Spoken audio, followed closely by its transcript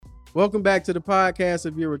Welcome back to the podcast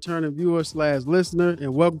if you're a returning viewer / listener,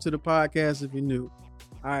 and welcome to the podcast if you're new.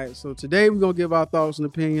 All right, so today we're going to give our thoughts and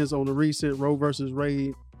opinions on the recent Roe versus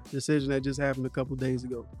Wade decision that just happened a couple days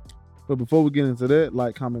ago. But before we get into that,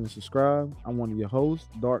 like, comment, and subscribe. I'm one of your hosts,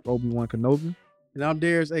 Dark Obi-Wan Kenobi. And I'm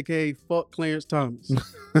Darius, a.k.a. Fuck Clarence Thomas.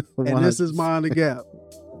 And this is Mind the Gap.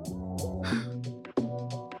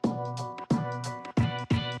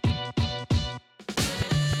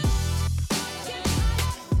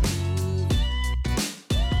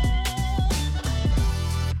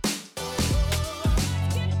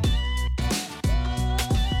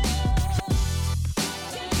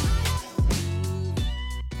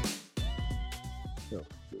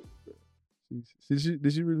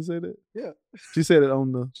 Did she really say that? Yeah. She said it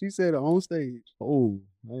on the. She said it on stage. Oh,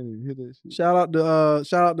 I didn't even hear that shit. Shout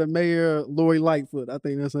out to Mayor Lori Lightfoot. I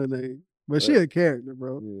think that's her name. But she a character,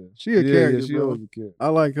 bro. Yeah. She a character, yeah, she bro. always a character. I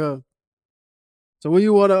like her. So when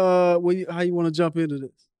you wanna how you wanna jump into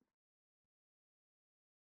this?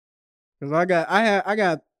 Cause I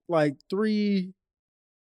got like three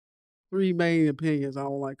main opinions I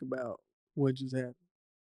don't like about what just happened.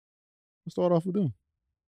 Let's start off with them.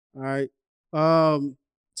 All right.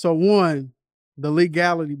 So one, the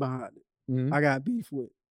legality behind it. Mm-hmm. I got beef with.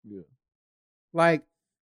 Yeah. Like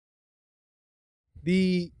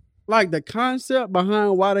the concept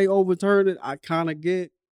behind why they overturned it, I kind of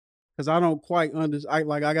get, because I don't quite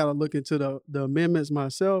understand. I gotta look into the amendments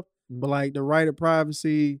myself, but like the right of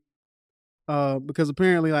privacy, because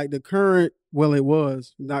apparently like the current, well, it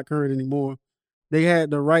was not current anymore. They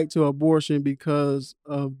had the right to abortion because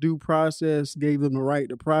of due process gave them the right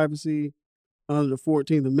to privacy under the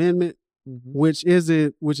 14th Amendment, which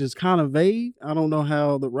is kind of vague. I don't know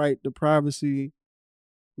how the right to privacy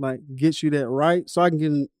like gets you that right. So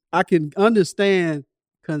I can understand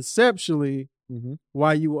conceptually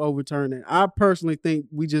why you overturn it. I personally think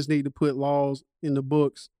we just need to put laws in the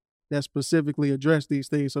books that specifically address these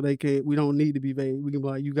things so we don't need to be vague. We can be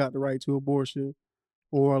like, you got the right to abortion.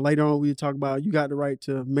 Or later on, we talk about you got the right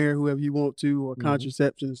to marry whoever you want to, or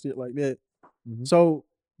contraception and shit like that. So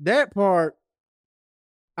that part,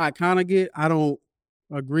 I kind of get. I don't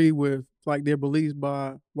agree with like their beliefs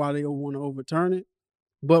by why they want to overturn it.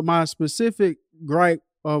 But my specific gripe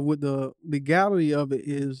with the legality of it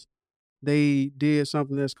is they did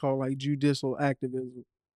something that's called like judicial activism,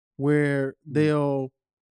 where they'll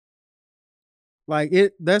like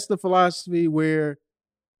it. That's the philosophy where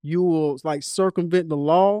you will like circumvent the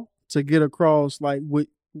law to get across like what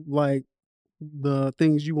like the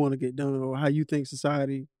things you want to get done or how you think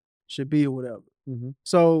society should be or whatever.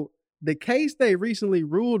 So the case they recently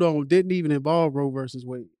ruled on didn't even involve Roe versus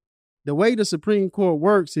Wade. The way the Supreme Court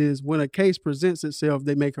works is when a case presents itself,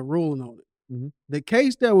 they make a ruling on it. The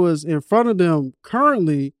case that was in front of them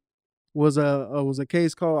currently was a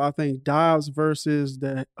case called, I think, Dobbs versus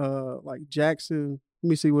the like Jackson. Let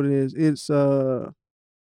me see what it is.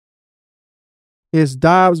 It's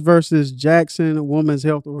Dobbs versus Jackson Women's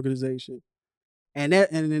Health Organization. And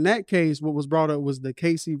in that case, what was brought up was the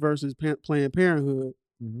Casey versus Planned Parenthood,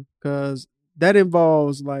 because that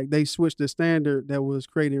involves like they switched the standard that was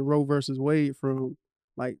created in Roe versus Wade from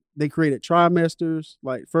like they created trimesters.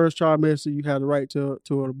 Like first trimester, you have the right to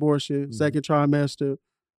an abortion. Second trimester,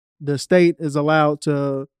 the state is allowed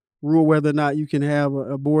to rule whether or not you can have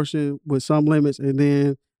an abortion with some limits, and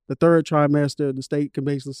then the third trimester, the state can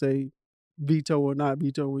basically say veto or not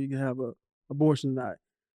veto where you can have an abortion or not.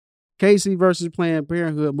 Casey versus Planned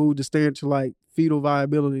Parenthood moved the standard to like fetal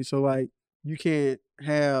viability. So like you can't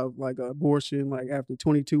have like an abortion like after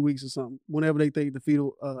 22 weeks or something, whenever they think the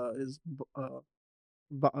fetal is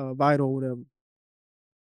vital or whatever.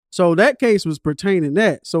 So that case was pertaining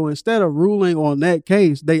that. So instead of ruling on that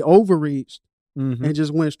case, they overreached and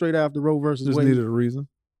just went straight after Roe versus Wade. Just needed a reason.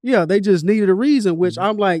 Yeah, they just needed a reason, which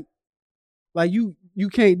I'm like you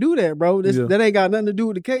can't do that, bro. That ain't got nothing to do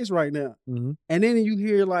with the case right now. And then you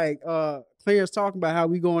hear like Clarence talking about how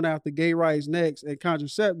we going after gay rights next and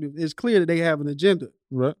contraceptive. It's clear that they have an agenda.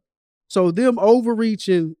 Right. So them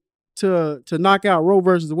overreaching to knock out Roe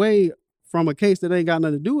versus Wade from a case that ain't got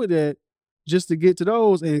nothing to do with that, just to get to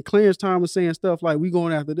those, and Clarence Thomas saying stuff like we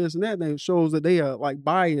going after this and that, and it shows that they are like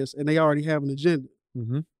biased and they already have an agenda.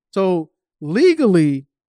 So legally,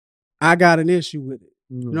 I got an issue with it.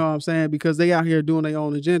 You know what I'm saying? Because they out here doing their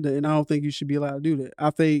own agenda, and I don't think you should be allowed to do that. I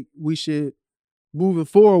think we should, moving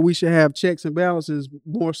forward, we should have checks and balances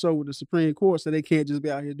more so with the Supreme Court, so they can't just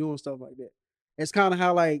be out here doing stuff like that. It's kind of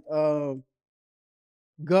how like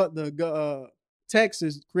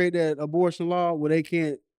Texas created that abortion law where they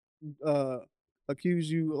can't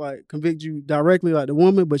accuse you, like convict you directly like the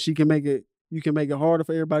woman, but she can make it you can make it harder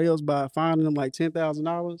for everybody else by fining them like $10,000.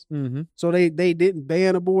 Mm-hmm. So they didn't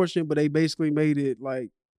ban abortion, but they basically made it like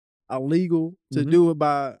illegal to do it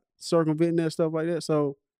by circumventing that stuff like that.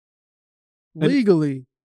 So legally,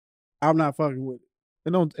 I'm not fucking with it.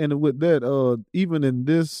 And with that, even in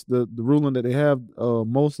this, the ruling that they have,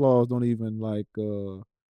 most laws don't even like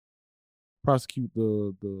prosecute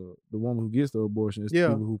the woman who gets the abortion. It's the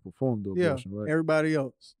people who perform the abortion, right? Everybody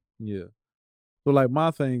else. Yeah. So like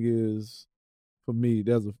my thing is, for me,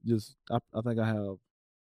 I think I have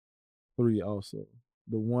 3 also.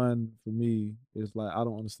 The one for me is like I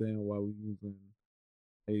don't understand why we're using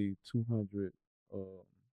a 200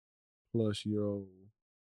 plus year old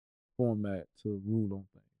format to rule on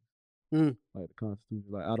things. Like the Constitution.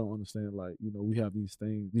 Like I don't understand, like, we have these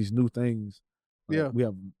things, these new things. Like, we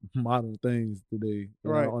have modern things today.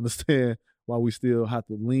 Right. I don't understand why we still have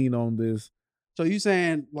to lean on this. So you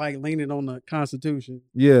saying like leaning on the Constitution?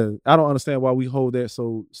 Yeah. I don't understand why we hold that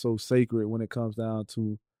so sacred when it comes down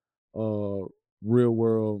to real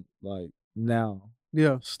world, like now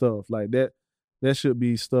stuff. Like that should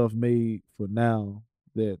be stuff made for now,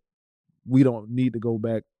 that we don't need to go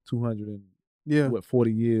back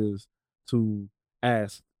 240 years to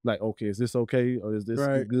ask, like, okay, is this okay, or is this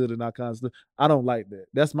good in our Constitution? I don't like that.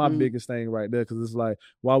 That's my biggest thing right there, because it's like,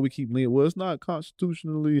 why we keep leaning, well, it's not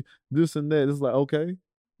constitutionally this and that. It's like, okay,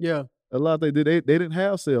 a lot of they didn't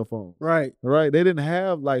have cell phones, right? They didn't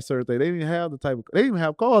have like certain things. They didn't have they didn't even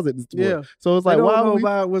have cars at this point. So it's like, why don't know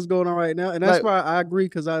about what's going on right now, and that's why I agree,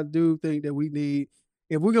 because I do think that we need,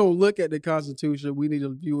 if we're gonna look at the Constitution, we need to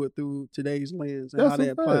view it through today's lens and how that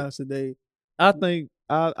applies today. I think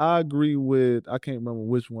I agree with, I can't remember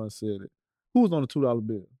which one said it. Who was on the $2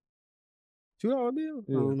 bill? $2 bill?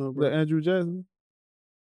 Yeah. I don't know, bro. Was that Andrew Jackson?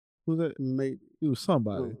 Who's that? Maybe. It was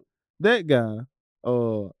somebody. That guy, I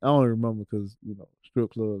don't remember, because,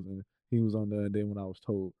 strip clubs, and he was on there, and then when I was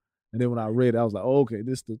told, and then when I read it, I was like, oh, okay,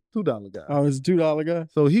 this is the $2 guy. Oh, it's the $2 guy?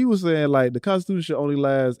 So he was saying, like, the Constitution should only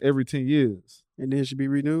last every 10 years. And then it should be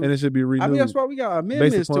renewed? And it should be renewed. I mean, that's why we got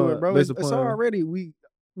amendments to it, bro. It's already,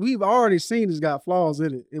 we've already seen it's got flaws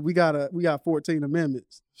in it. And we got 14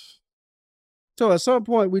 amendments. So at some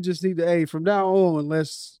point, we just need to, hey, from now on,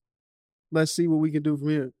 let's see what we can do from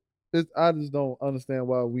here. I just don't understand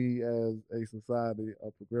why we, as a society, a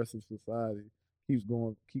progressive society, keep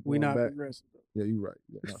going we're not back. Progressive. Yeah, you're right.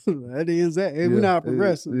 Yeah, that is that. We're not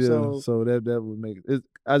progressive. So that would make it.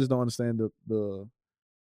 I just don't understand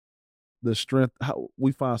the strength, how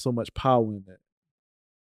we find so much power in that.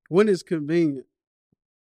 When it's convenient.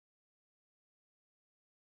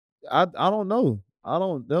 I don't know. I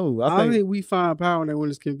don't know. I think we find power in that when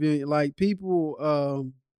it's convenient. Like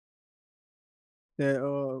people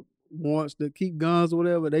that wants to keep guns or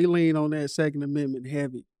whatever, they lean on that Second Amendment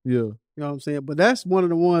heavy. Yeah. You know what I'm saying? But that's one of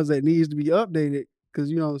the ones that needs to be updated, because,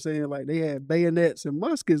 you know what I'm saying, like they had bayonets and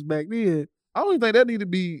muskets back then. I don't even think that need to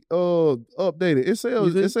be updated.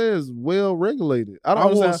 It says well regulated. I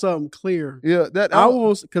want something clear. Yeah,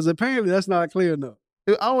 because apparently that's not clear enough.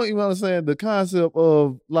 I don't even understand the concept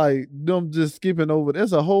of like them just skipping over.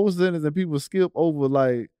 There's a whole sentence and people skip over,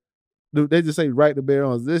 like they just say right to bear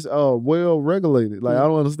arms. This well regulated. Like I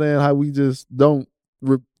don't understand how we just don't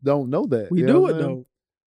know that. We do it though.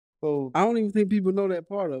 So I don't even think people know that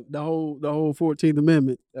part of the whole 14th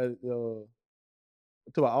Amendment. To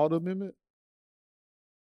all the amendment.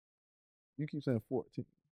 You keep saying 14.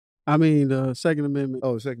 I mean the Second Amendment.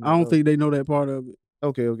 Oh, Second. I don't think they know that part of it.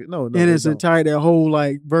 Okay. No. And it's entire that whole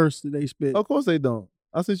like verse that they spit. Of course they don't.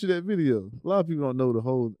 I sent you that video. A lot of people don't know the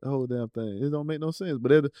whole damn thing. It don't make no sense.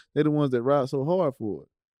 But they're the ones that ride so hard for it.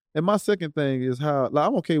 And my second thing is how, like,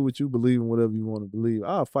 I'm okay with you believing whatever you want to believe.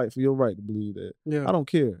 I'll fight for your right to believe that. Yeah. I don't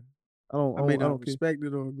care. I don't respect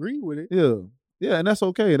it or agree with it. Yeah, and that's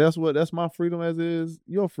okay. That's my freedom, as is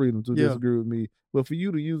your freedom to disagree with me. But for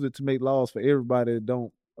you to use it to make laws for everybody that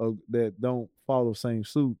don't follow the same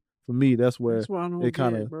suit, for me, that's where it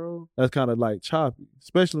kind of that's kind of like choppy,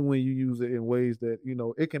 especially when you use it in ways that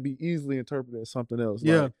it can be easily interpreted as something else.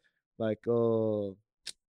 Yeah, like if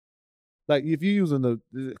you're using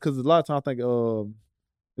because a lot of times I think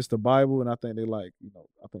it's the Bible, and I think they I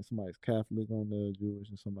think somebody's Catholic on there, Jewish,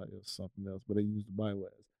 and somebody else something else, but they use the Bible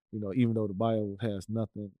as even though the Bible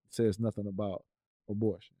says nothing about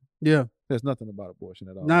abortion. Yeah. There's nothing about abortion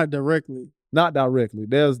at all. Not directly.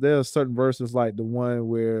 There's certain verses like the one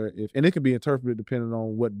where and it can be interpreted depending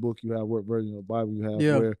on what book you have, what version of the Bible you have.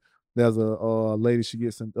 Yeah. Where there's a lady, she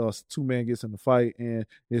gets in, two men gets in a fight, and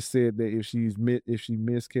it said that if she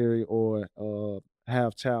miscarry or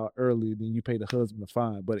have child early, then you pay the husband a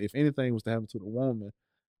fine. But if anything was to happen to the woman,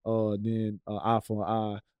 then eye for an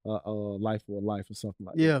eye, life for a life, or something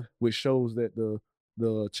like that. Which shows that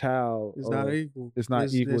the child is not equal. It's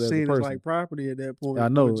not equal as a person. It's like property at that point. I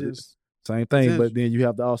know. Same thing, but then you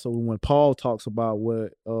have to also, when Paul talks about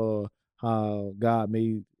what how God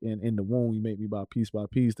made in the womb, you make me by piece,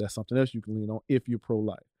 that's something else you can lean on if you're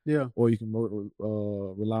pro-life. Yeah. Or you can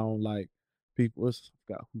rely on like people. I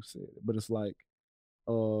forgot who said it, but it's like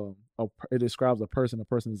it describes a person. A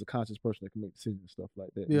person is a conscious person that can make decisions and stuff like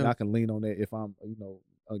that. Yeah. And I can lean on that if I'm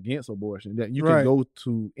against abortion. That you can go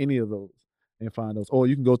to any of those and find those, or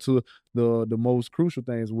you can go to the most crucial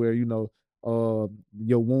things where your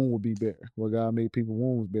womb will be bare. Where God made people's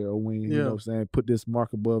wombs bare, or when you know what I'm saying, put this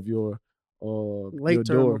mark above your late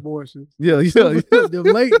term door. Abortions. Yeah. them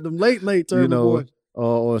late term abortions.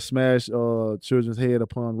 Or smash children's head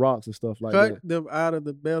upon rocks and stuff like that. Cut them out of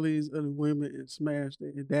the bellies of the women and smash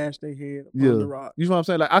them and dash their head upon the rock. You know what I'm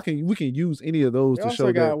saying? Like we can use any of those to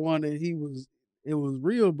show that. Also got one that it was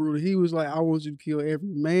real brutal. He was like, I want you to kill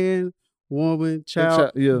every man, woman,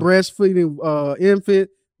 child, breastfeeding infant,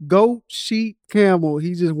 goat, sheep, camel.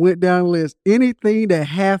 He just went down the list. Anything that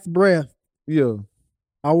hath breath. Yeah.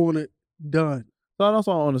 I want it done. So that's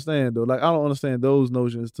what I don't understand though. Like I don't understand those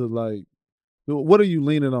notions to like, what are you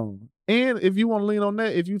leaning on? And if you want to lean on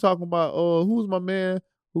that, if you talking about who's my man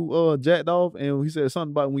who jacked off and he said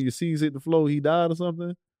something about when your seeds hit the floor, he died or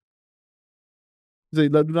something. He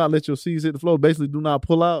said, do not let your seeds hit the floor. Basically, do not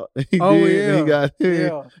pull out. He did, and he got you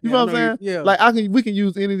know what I'm saying? Yeah. Like we can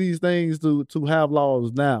use any of these things to have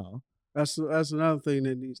laws now. That's another thing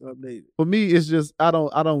that needs updated. For me, it's just I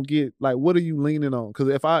don't get like, what are you leaning on? Because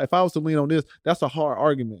if I was to lean on this, that's a hard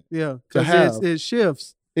argument. Yeah, because it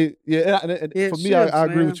shifts. For me, I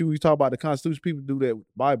agree with you. We talk about the Constitution. People do that with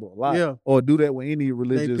the Bible a lot, or do that with any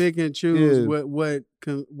religious. They pick and choose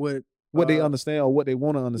what they understand or what they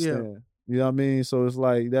want to understand. Yeah. You know what I mean? So it's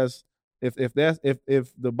like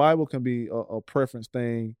if the Bible can be a preference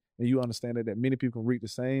thing, and you understand that many people can read the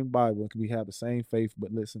same Bible and can have the same faith,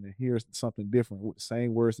 but listen and hear something different with the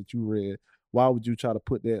same words that you read. Why would you try to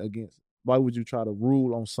put that against? Why would you try to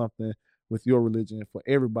rule on something with your religion for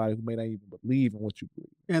everybody who may not even believe in what you believe?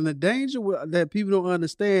 And the danger that people don't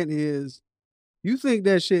understand is you think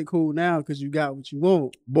that shit cool now because you got what you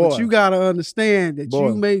want. But you got to understand that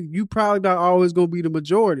you probably not always going to be the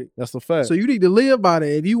majority. That's a fact. So you need to live by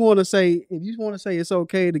that. If you want to say it's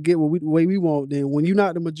okay to get the way we want, then when you're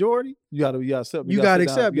not the majority, you got to accept it. You got to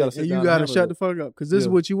accept it. And you got to shut the fuck up because this is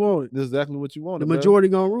what you wanted. This is exactly what you wanted. The majority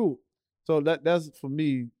going to rule. So that's for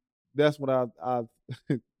me. That's what I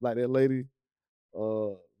like that lady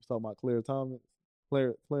was talking about Clarence Thomas.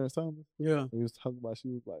 Yeah. He was talking about, she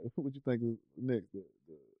was like, what you think is next?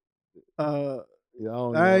 Yeah,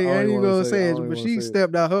 I ain't even gonna say it, but she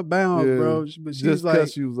stepped out her bounds, bro. But she's just like,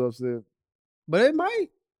 she was upset. But it might.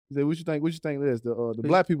 He said, what you think next? The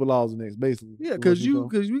black people laws are next, basically. Yeah, because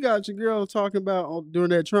we got your girl talking about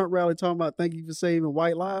during that Trump rally talking about thank you for saving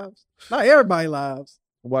white lives. Not everybody lives.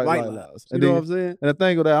 White lives. You know what I'm saying? And the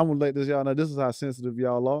thing of that, I'm gonna let y'all know, this is how sensitive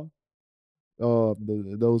y'all are.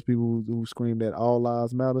 Those people who scream that all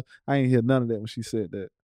lives matter. I ain't hear none of that when she said that.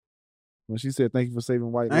 When she said thank you for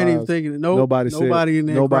saving white lives, I ain't even thinking it. Nobody in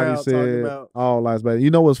that crowd said about all lives matter.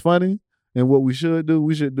 You know what's funny? And what we should do?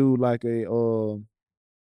 We should do like a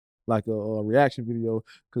reaction video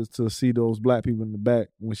to see those black people in the back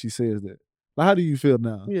when she says that. Like, how do you feel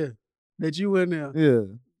now? Yeah, that you in there. Yeah,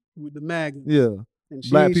 with the maggots. Yeah. And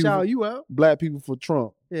she ain't shout you out. Black people for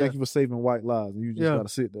Trump. Yeah. Thank you for saving white lives. And you just gotta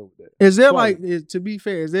sit there with that. Is there to be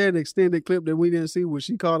fair, is there an extended clip that we didn't see where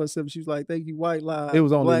she called herself? She was like, "Thank you, white lives." It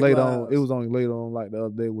was only later on. It was only later on, like the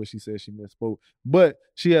other day, where she said she misspoke. But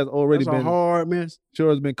she has already been a hard miss. She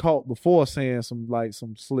has been caught before saying some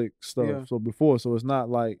slick stuff. Yeah. So it's not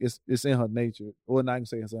like it's in her nature. Or not even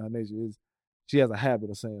saying it's in her nature. She has a habit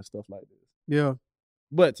of saying stuff like this. Yeah.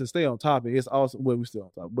 But to stay on topic, it's also we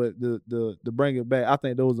still on topic. But to bring it back, I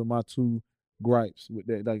think those are my two gripes with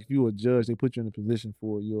that. Like, if you were a judge, they put you in a position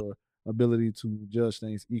for your ability to judge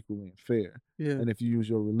things equally and fair. Yeah. And if you use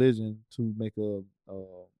your religion to make a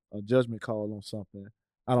judgment call on something,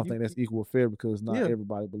 I don't think that's equal or fair, because not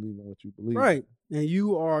everybody believes in what you believe. Right. And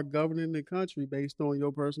you are governing the country based on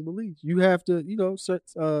your personal beliefs. You have to,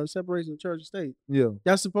 separation of church and state. Yeah.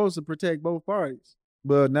 That's supposed to protect both parties.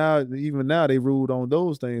 But even now, they ruled on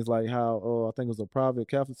those things, like how I think it was a private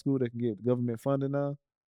Catholic school that can get government funding now.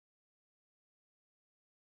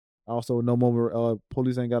 Also, no more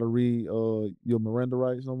police ain't got to read your Miranda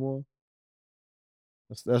rights no more.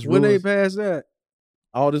 That's when they passed that.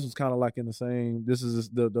 All this was kind of like in the same. This is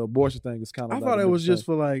the abortion thing is kind of. I thought it was just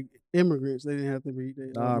for like immigrants. They didn't have to read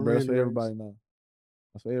that. Nah, bro, that's for everybody now.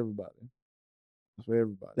 That's for everybody. It's for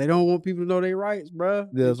everybody. They don't want people to know their rights, bro.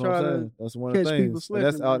 Yeah, that's what I'm saying. That's one of the things.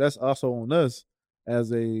 And that's also on us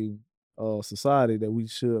as a society, that we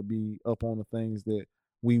should be up on the things that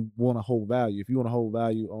we want to hold value. If you want to hold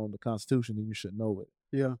value on the Constitution, then you should know it.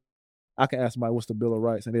 Yeah. I can ask somebody what's the Bill of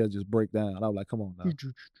Rights, and they'll just break down. I'm like, come on now. You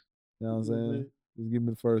know what I'm saying? Just give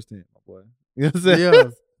me the first 10, my boy. You know what I'm saying? Yeah.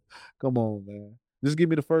 Come on, man. Just give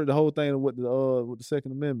me the whole thing of what the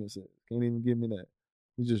Second Amendment said. Can't even give me that.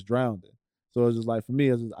 You just drowned it. So it's just like, for me,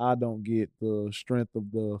 it's just, I don't get the strength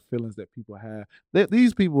of the feelings that people have.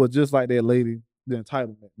 These people are just like that lady, the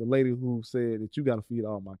entitlement. The lady who said that you got to feed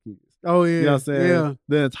all my kids. Oh, yeah. You know what I'm saying? Yeah.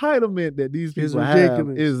 The entitlement that these people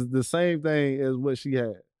have is the same thing as what she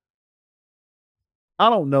had. I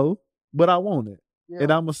don't know, but I want it. Yeah.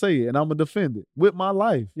 And I'm going to say it, and I'm going to defend it with my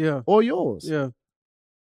life. Yeah. Or yours. Yeah.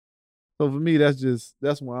 So for me, that's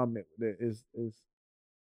where I'm at with that.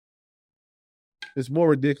 It's more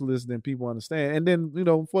ridiculous than people understand. And then, you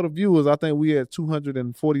know, for the viewers, I think we had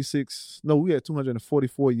 244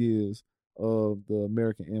 years of the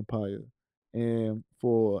American Empire. And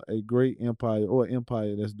for a great empire, or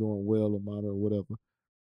empire that's doing well or moderate or whatever,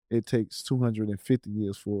 it takes 250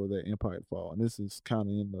 years for that empire to fall. And this is kind of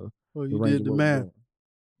in the you did the math.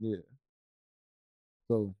 Yeah.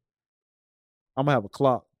 So I'm going to have a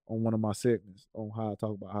clock on one of my segments on how I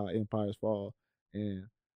talk about how empires fall, and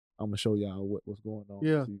I'm gonna show y'all what's going on.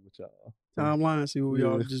 Yeah, see what y'all timeline. See what we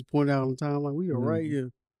all just point out on the timeline. We are right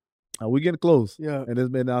here. We getting close. Yeah, and it's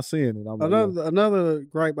been not seeing it. Another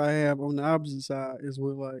gripe I have on the opposite side is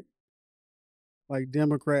with like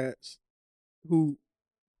Democrats who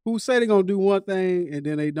say they're gonna do one thing and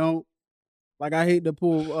then they don't. Like, I hate to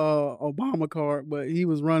pull Obama card, but he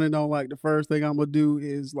was running on like the first thing I'm gonna do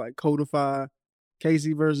is like codify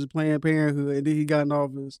Casey versus Planned Parenthood, and then he got in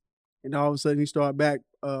office, and all of a sudden he started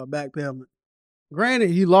backpedaling.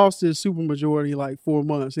 Granted, he lost his supermajority like 4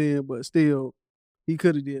 months in, but still, he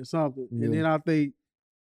could have did something. Yeah. And then I think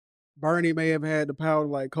Bernie may have had the power to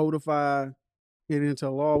like codify it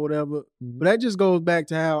into law or whatever. Mm-hmm. But that just goes back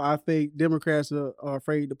to how I think Democrats are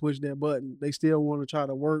afraid to push that button. They still want to try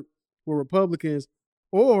to work with Republicans,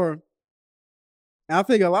 or I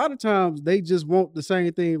think a lot of times they just want the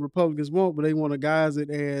same thing Republicans want, but they want to guise it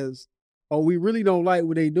as, oh, we really don't like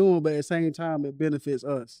what they doing, but at the same time, it benefits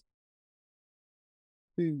us.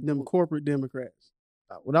 Them corporate Democrats.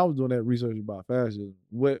 When I was doing that research about fashion,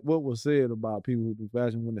 what was said about people who do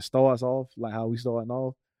fashion when it starts off, like how we starting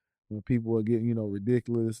off, when people are getting,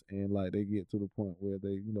 ridiculous, and like they get to the point where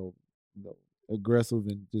they, aggressive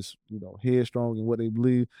and just, headstrong in what they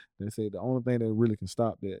believe. They say the only thing that really can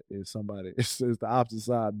stop that is somebody. It's the opposite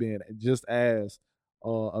side being just as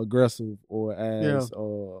aggressive or as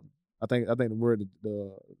I think the word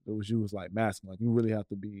that was used was like masculine. Like, you really have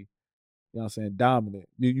to be, dominant.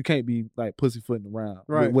 You can't be like pussyfooting around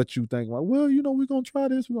with what you think. Like, well, we're gonna try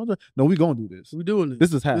this. No, we're gonna do this. We're doing this.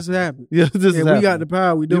 This is happening. This is happening. Yeah, this is happening. We got the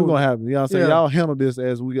power. We doing. It's gonna happen. You know what I'm saying? Y'all handle this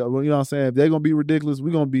as we go. You know what I'm saying? If they're gonna be ridiculous,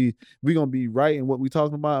 we're gonna be right in what we're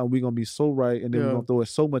talking about, and we're gonna be so right, and then we're gonna throw it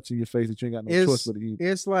so much in your face that you ain't got no choice but to eat.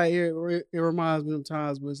 It's like it reminds me of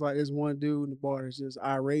times, but it's like there's one dude in the bar that's just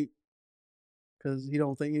irate because he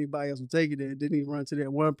don't think anybody else will take it. And then he run to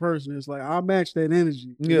that one person. It's like, I'll match that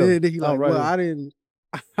energy. Yeah. And then he like, well, I didn't.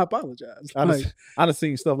 I apologize. I done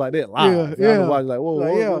seen stuff like that live. Yeah. Watch like, whoa,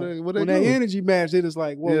 like, what when that energy match, then it's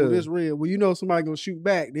like, whoa, this real. Well, somebody gonna shoot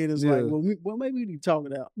back. Then it's like, well, maybe we need to talk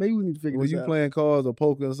it out. Maybe we need to figure this out. When you playing cards or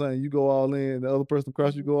poker or something, you go all in. The other person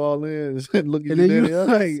across you go all in. And look at and you.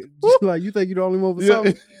 Then like, you think you're the only one for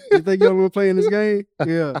something? You think you're the only one playing this game?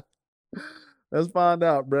 Yeah. Let's find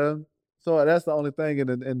out, bro. So that's the only thing,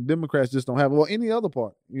 and Democrats just don't have it. Well, any other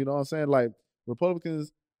part, you know what I'm saying? Like,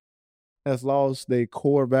 Republicans has lost their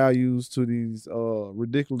core values to these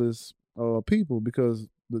ridiculous people, because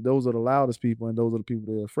those are the loudest people, and those are the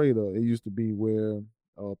people they're afraid of. It used to be where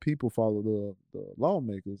people follow the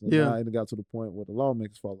lawmakers, and now it got to the point where the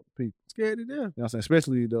lawmakers follow the people. Scared to death. You know what I'm saying?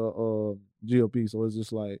 Especially the GOP. So it's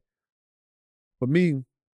just like, for me,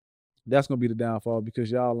 that's gonna be the downfall,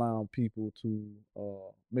 because y'all allowing people to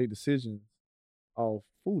make decisions off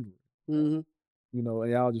foolery. Mm-hmm.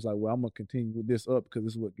 And y'all just like, well, I'm gonna continue with this up because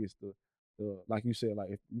this is what gets the like you said, like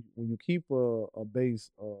when you keep a base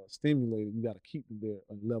stimulated, you got to keep them there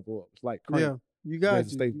and level up. It's like crank. You got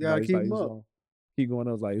to keep them up. Keep going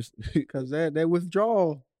up, like, because that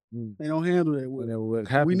withdrawal, they don't handle that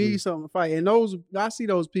well. We need something to fight, and I see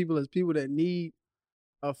those people as people that need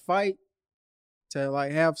a fight to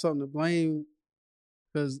like have something to blame,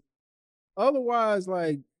 because otherwise,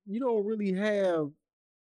 like, you don't really have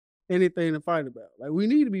anything to fight about. Like, we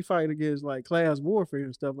need to be fighting against like class warfare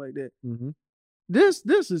and stuff like that. Mm-hmm. This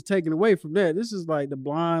is taken away from that. This is like the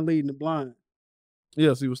blind leading the blind.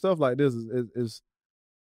 Yeah, see, with stuff like this is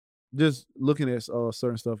just looking at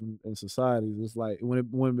certain stuff in societies. It's like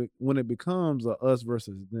when it becomes a us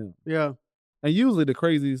versus them. Yeah, and usually the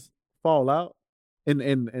crazies fall out,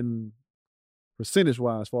 in percentage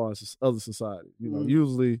wise, as far as other societies. You know,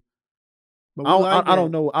 usually. But I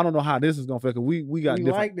don't know how this is gonna affect. We got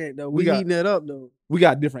different, like that though. We heating that up though. We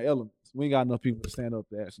got different elements. We ain't got enough people to stand up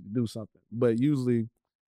to actually do something. But usually,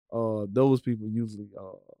 those people usually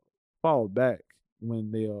fall back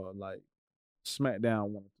when they are like smacked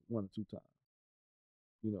down one or two times.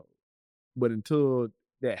 You know, but until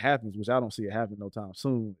that happens, which I don't see it happening no time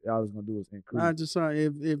soon, all it's gonna do is increase. I'm just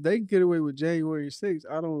saying, if they get away with January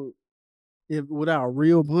 6th, without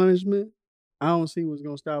real punishment, I don't see what's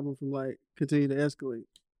gonna stop them from like continue to escalate.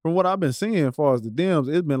 From what I've been seeing, as far as the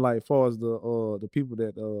Dems, it's been like, as far as the people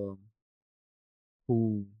that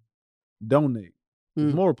who donate,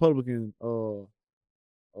 it's more Republican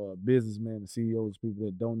businessmen and CEOs, people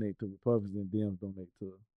that donate to Republicans than Dems donate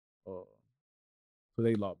to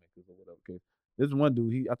their lawmakers or whatever. Okay, this one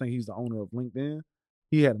dude, I think he's the owner of LinkedIn.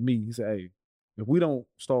 He had a meeting. He said, "Hey, if we don't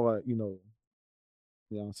start, you know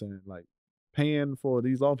what I'm saying, like paying for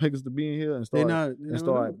these lawmakers to be in here and start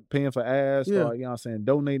paying for ads, start, you know what I'm saying,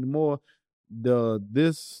 donating more,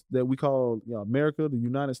 this that we call America, the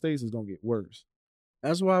United States, is gonna get worse."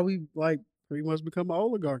 That's why we like pretty much become an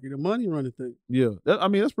oligarchy, the money running thing. Yeah, I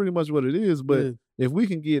mean that's pretty much what it is. But if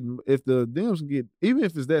the Dems can get, even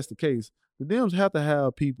if that's the case, the Dems have to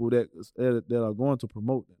have people that are going to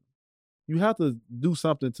promote them. You have to do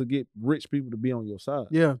something to get rich people to be on your side.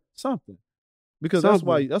 Yeah, something, because that's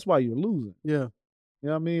why you're losing. Yeah, you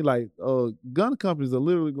know what I mean. Like gun companies are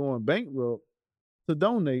literally going bankrupt to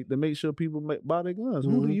donate to make sure people buy their guns.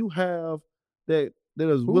 Who do you have that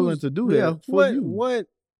is willing to do that for you? What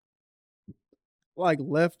like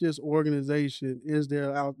leftist organization is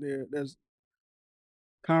there out there that's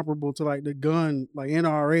comparable to like the gun, like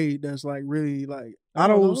NRA, that's like really like I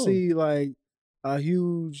don't see like a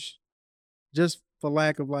huge, just for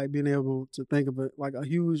lack of like being able to think of it, like a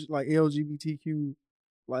huge like LGBTQ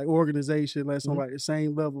like organization that's on like the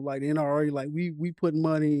same level like the NRA. Like we put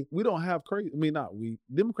money. We don't have crazy. I mean, not we.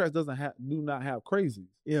 Democrats do not have crazies.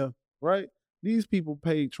 Yeah, right. These people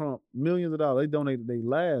paid Trump millions of dollars. They donated their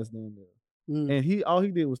last damn there. And all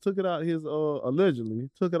he did was took it out his allegedly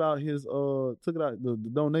took it out the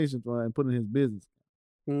donation fund and put it in his business.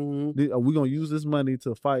 Are we gonna use this money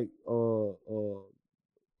to fight for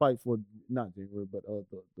not January but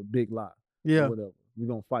the big lie? Yeah, whatever. We're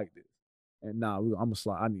gonna fight this. And I'm gonna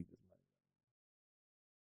slide. I need this money.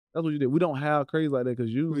 That's what you did. We don't have crazy like that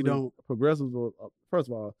because usually progressives are, first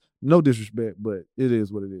of all, no disrespect, but it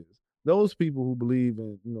is what it is. Those people who believe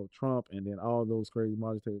in Trump and then all those crazy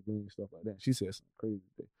Marjorie Taylor Greene stuff like that. She said some crazy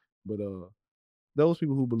thing, but those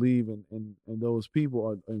people who believe in those people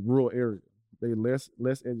are in rural areas. They less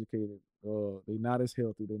educated. They're not as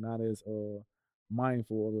healthy. They're not as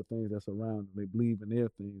mindful of the things that's around them. They believe in their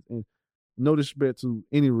things. And no disrespect to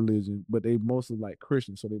any religion, but they mostly like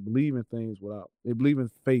Christians, so they believe in things they believe in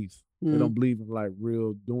faith. They don't believe in like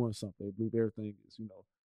real doing something. They believe everything is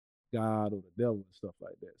God or the devil and stuff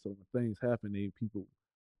like that. So when things happen, people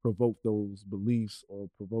provoke those beliefs or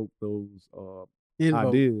provoke those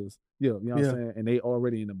ideas. Yeah, you know what I'm saying? And they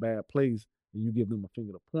already in a bad place, and you give them a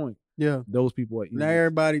finger to point. Yeah, those people are easy. Now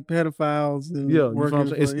everybody pedophiles and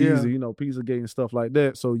it's easy, Pizzagate and stuff like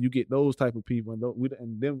that. So you get those type of people,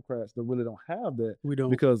 and Democrats that really don't have that. We don't,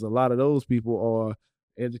 because a lot of those people are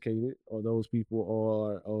educated, or those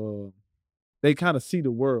people are they kind of see the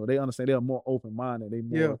world. They understand. They are more open minded. They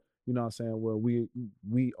more. You know what I'm saying? Well,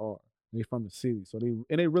 we are. They from the city, so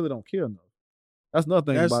they really don't care enough. That's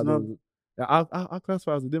another thing about those. I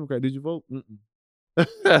classify as a Democrat. Did you vote?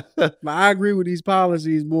 I agree with these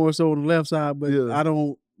policies more so on the left side, but I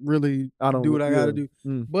don't do what I got to do.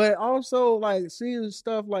 But also, like seeing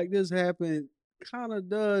stuff like this happen, kind of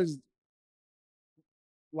does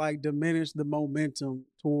like diminish the momentum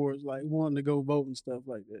towards like wanting to go vote and stuff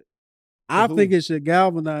like that. I think it should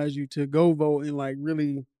galvanize you to go vote and like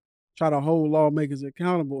really try to hold lawmakers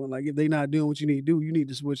accountable. And like if they're not doing what you need to do, you need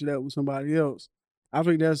to switch it up with somebody else. I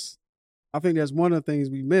think that's one of the things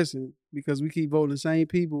we missing, because we keep voting the same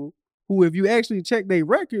people who, if you actually check their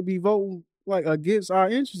record, be voting like against our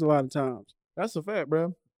interests a lot of times. That's a fact,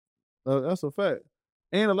 bro. That's a fact.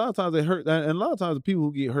 And a lot of times they hurt. And a lot of times the people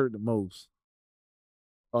who get hurt the most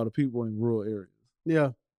are the people in rural areas.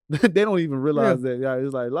 Yeah. They don't even realize that. Yeah,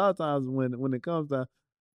 it's like a lot of times when it comes down,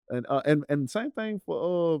 and same thing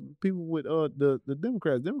for people with the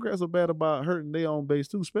Democrats. Democrats are bad about hurting their own base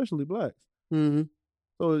too, especially blacks.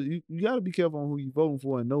 Mm-hmm. So you got to be careful on who you voting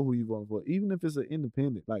for and know who you voting for, even if it's an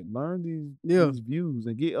independent. Like learn these views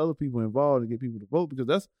and get other people involved and get people to vote, because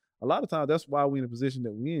that's a lot of times that's why we're in the position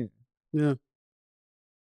that we're in. Yeah.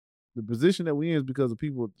 The position that we're in is because of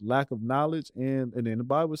people's lack of knowledge, and then the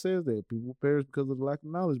Bible says that people perish because of the lack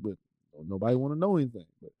of knowledge, but nobody want to know anything.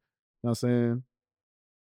 But you know what I'm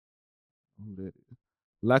saying?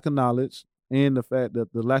 Lack of knowledge and the fact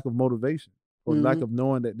that the lack of motivation or lack of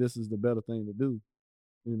knowing that this is the better thing to do.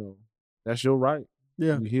 You know, that's your right.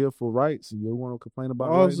 Yeah. You're here for rights, and you don't want to complain about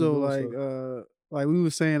also rights. Like we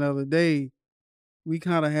were saying the other day, we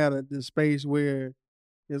kind of had this space where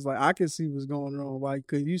it's like I can see what's going on, like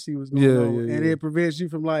because you see what's going on, and it prevents you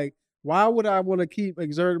from like, why would I want to keep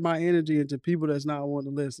exerting my energy into people that's not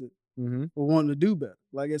wanting to listen or wanting to do better?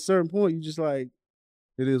 Like at a certain point, you just like,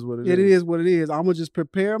 it is what it is. It is what it is. I'm gonna just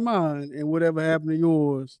prepare mine, and whatever happened to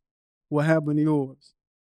yours will happen to yours.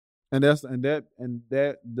 And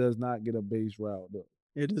that does not get a base riled up.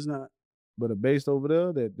 It does not. But a base over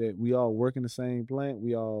there that we all work in the same plant,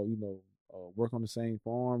 we all work on the same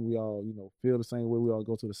farm, we all feel the same way, we all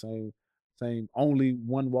go to the same only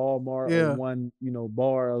one Walmart or one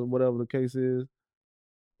bar or whatever the case is.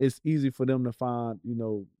 It's easy for them to find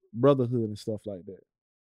brotherhood and stuff like that.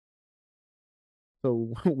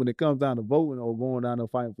 So when it comes down to voting or going down there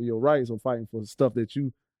fighting for your rights or fighting for stuff that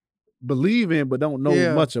you believe in but don't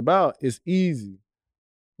know much about, it's easy.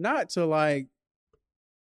 Not to like,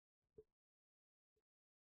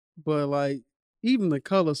 but like even the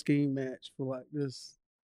color scheme match for like this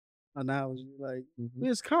analogy, like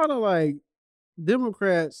it's kind of like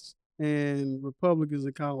Democrats and Republicans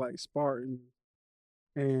are kind of like Spartans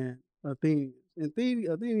and Athenians.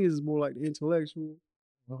 Athenians is more like the intellectual.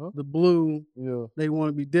 The blue, they want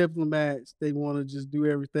to be diplomats. They want to just do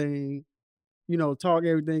everything, talk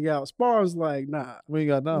everything out. Spartans like, nah, we ain't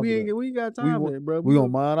got time. We ain't got time for that, bro. We gonna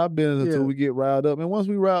mind our business until we get riled up, and once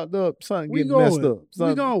we riled up, something get messed up.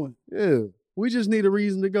 We going. Yeah, we just need a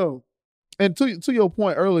reason to go. And to your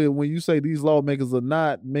point earlier, when you say these lawmakers are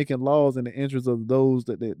not making laws in the interest of those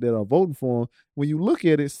that are voting for them, when you look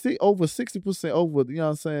at it, over 60%, over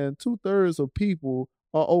 2/3 of people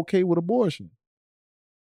are okay with abortion.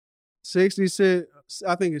 66,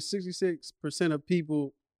 I think it's 66% of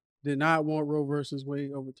people did not want Roe versus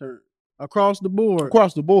Wade overturned across the board.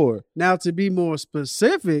 Across the board. Now, to be more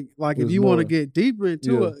specific, like if you want to get deeper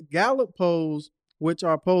into it, Gallup polls, which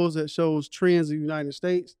are polls that shows trends in the United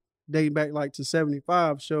States dating back like to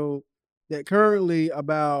 75, show that currently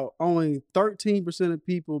about only 13% of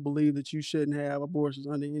people believe that you shouldn't have abortions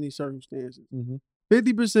under any circumstances.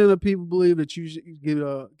 50% of people believe that you should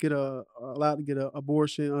allowed to get an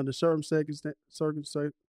abortion under certain circumstances,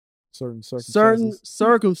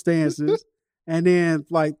 and then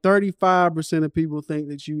like 35% of people think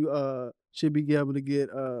that you should be able to get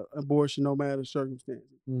abortion no matter the circumstances.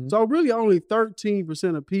 So really, only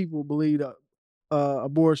 13% of people believe that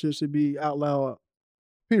abortion should be outlawed.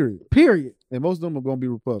 Period. And most of them are going to be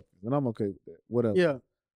Republicans, and I'm okay with that. Whatever. Yeah.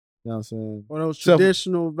 You know what I'm saying? Or those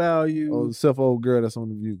traditional values. Oh, the self-old girl that's on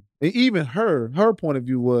the View. And even her point of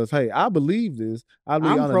view was, hey, I believe this. I'm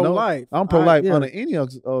pro-life. I'm pro-life under any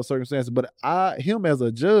circumstances, but him as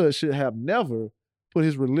a judge should have never put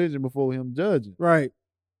his religion before him judging. Right.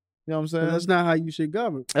 You know what I'm saying? That's not how you should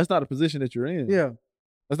govern. That's not the position that you're in. Yeah.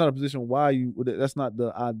 That's not a position that's not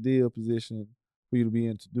the ideal position for you to be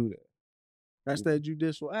in to do that. That's that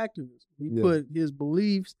judicial activism. He put his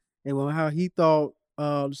beliefs and how he thought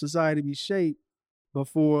society be shaped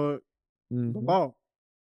before the law.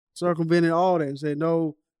 Circumvented all that and said,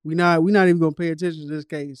 no, we're not even going to pay attention to this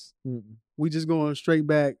case. We just going straight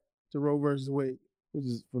back to Roe versus Wade,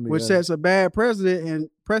 which sets a bad precedent.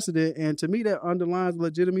 And to me, that underlines the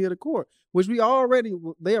legitimacy of the court, which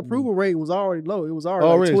their approval rating was already low. It was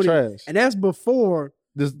already like 20, trash. And that's before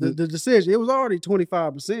the decision. It was already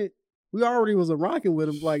 25%. We already was rocking with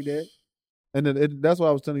them like that. And then that's why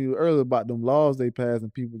I was telling you earlier about them laws they passed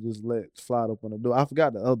and people just let slide up on the door. I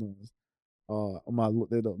forgot the other ones. I might look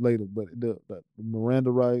that up later, but the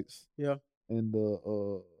Miranda rights, and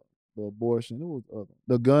the abortion, it was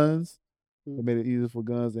the guns. They made it easier for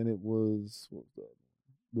guns, and it was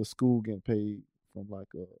the school getting paid from like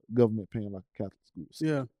a government paying like a Catholic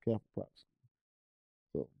school, Catholic private school.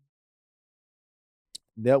 So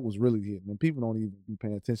that was really hitting, and people don't even be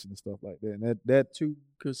paying attention to stuff like that. And that too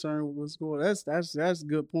concerned with what's going on. That's a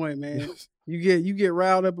good point, man. You get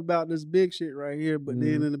riled up about this big shit right here, but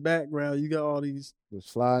then in the background you got all these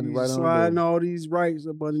sliding all these rights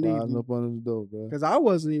up underneath, sliding up under the door, bro. Because I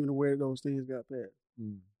wasn't even aware those things got passed.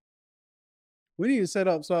 We need to set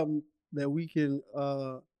up something that we can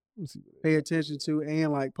pay attention to,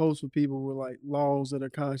 and like post for people with like laws that are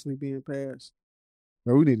constantly being passed.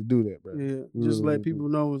 Bro, we need to do that, bro. Yeah, just let people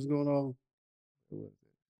know what's going on.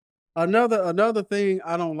 Another thing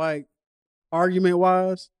I don't like, argument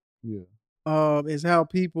wise, is how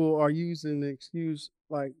people are using the excuse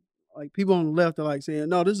like people on the left are like saying,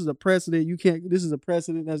 no, this is a precedent. You can't. This is a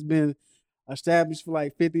precedent that's been established for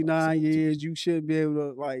like 59 years. You shouldn't be able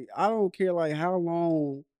to like. I don't care like how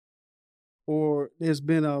long or it's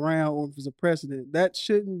been around or if it's a precedent. That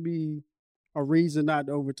shouldn't be a reason not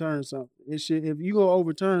to overturn something. It should. If you go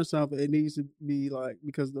overturn something, it needs to be like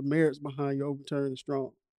because the merits behind your overturn is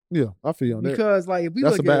strong. Yeah, I feel you on that. Because like if we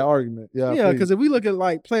that's look a bad argument. Yeah, because if we look at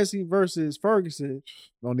like Plessy versus Ferguson,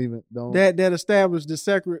 don't that established the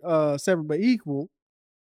separate but equal.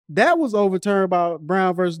 That was overturned by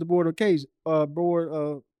Brown versus the Board of Education.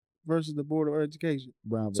 Versus the Board of Education.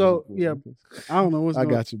 Brown. So yeah, I don't know what's. I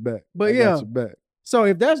got you back. But got you back. So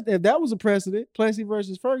if that was a precedent, Plessy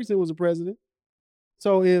versus Ferguson was a precedent.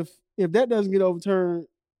 So if that doesn't get overturned,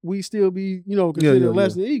 we still be considered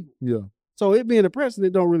less than equal. Yeah. So it being a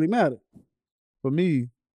precedent don't really matter. For me,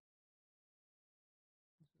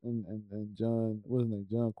 and John, what's his name?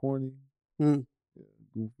 John Cornyn. Yeah,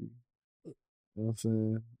 goofy. You know what I'm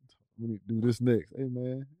saying? We need to do this next. Hey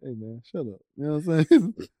man, shut up. You know what I'm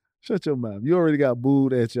saying? Shut your mouth. You already got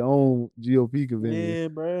booed at your own GOP convention. Yeah,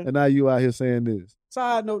 bro. And now you out here saying this.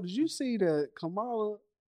 Side note, did you see that Kamala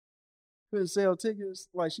couldn't sell tickets?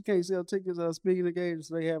 Like she can't sell tickets speaking engagements,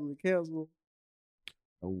 so they having to cancel.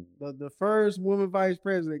 Oh. The first woman vice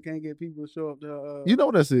president can't get people to show up to You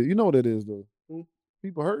know that's it. You know what that is though.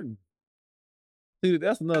 People hurting. See,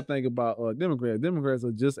 that's another thing about Democrats. Democrats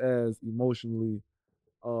are just as emotionally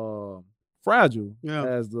fragile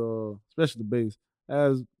as especially the base,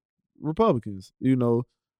 as Republicans.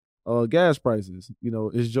 Gas prices,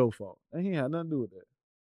 it's Joe's fault. And he had nothing to do with that.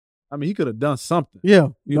 I mean, he could have done something. Yeah,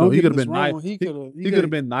 he could have been nice. He could have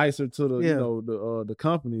been nicer to the the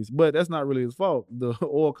companies, but that's not really his fault. The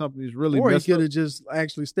oil companies really. Or he could have just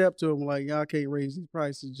actually stepped to him like, y'all can't raise these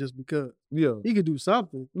prices just because. Yeah, he could do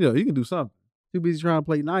something. Yeah, he can do something. Too busy trying to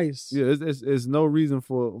play nice. Yeah, it's no reason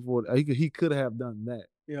for he could have done that.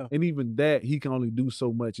 Yeah, and even that he can only do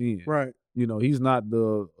so much in. Right. He's not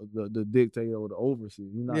the dictator or the overseer.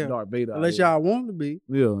 He's not Darth Vader. Unless y'all want to be.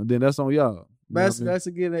 Yeah, and then that's on y'all. That's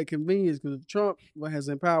again that convenience because Trump has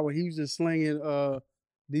in power. He's just slinging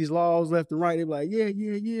these laws left and right. They're like, yeah.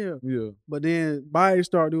 But then Biden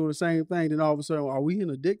start doing the same thing. Then all of a sudden, are we in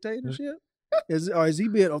a dictatorship? Is he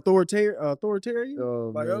being authoritarian?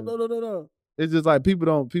 No. It's just like people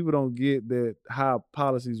don't get that how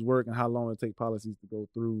policies work and how long it take policies to go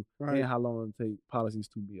through and how long it take policies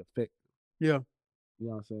to be effective. Yeah. You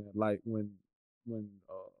know what I'm saying? Like when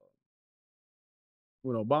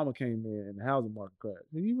Obama came in and the housing market crashed,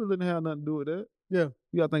 he really didn't have nothing to do with that. Yeah.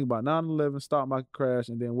 You got to think about 9/11, stock market crash,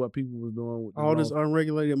 and then what people was doing with all this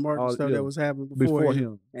unregulated market stuff that was happening before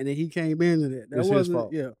him. And then he came into that. That wasn't his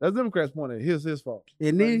fault. Yeah. That's Democrats' point. It's his fault.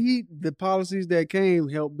 And then the policies that came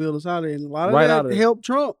helped build us out of it. And a lot of that helped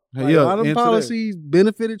Trump. A lot of policies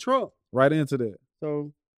benefited Trump. Right into that.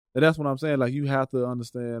 So and that's what I'm saying. Like, you have to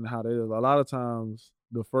understand how that is. A lot of times,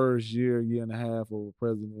 the first year and a half of a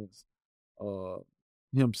president's,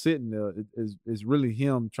 him sitting there is really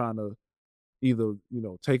him trying to either,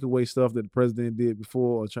 take away stuff that the president did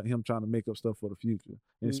before or him trying to make up stuff for the future.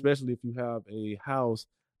 And especially if you have a House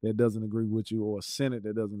that doesn't agree with you or a Senate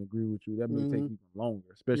that doesn't agree with you, that may take even longer,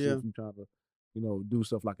 especially if you're trying to, do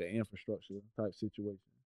stuff like an infrastructure type situation.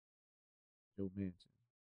 Joe Manchin.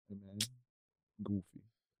 Hey, man.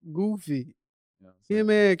 Goofy. Him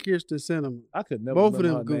and Kirsten Sinema. I could never both of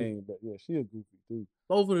them her goofy. name, but yeah, she a goofy too.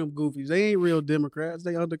 Both of them goofies. They ain't real Democrats.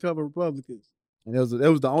 They undercover Republicans. And it was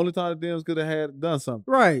the only time the Dems could have done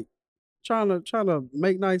something. Right. Trying to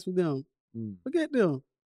make nice with them. Forget them.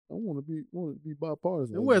 I want to be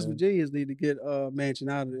bipartisan. And West Virginians need to get Manchin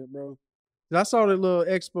out of there, bro. I saw that little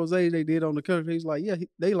expose they did on the country. He's like,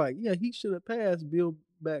 he should have passed Build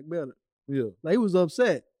Back Better. Yeah. They was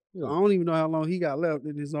upset. Yeah. I don't even know how long he got left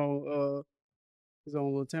in his own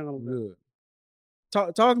little town. Good.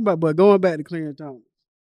 Talking about, but going back to Clarence Thomas.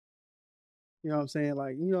 You know what I'm saying?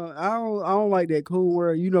 Like, I don't like that cool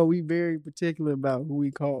word. We very particular about who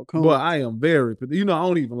we call cool. But I am very, I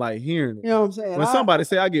don't even like hearing it. You know what I'm saying? When somebody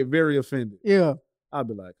say, I get very offended. Yeah. I'll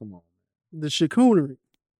be like, come on. The chicoonery.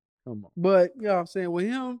 Come on. But, you know what I'm saying? With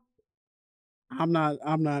him, I'm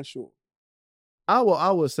not sure. I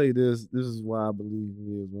would say this. This is why I believe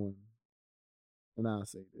he is one. And I'll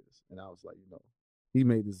say this. And I was like, he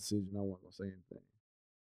made this decision. I wasn't going to say anything.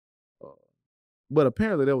 But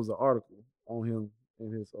apparently there was an article on him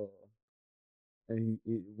in and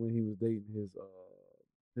when he was dating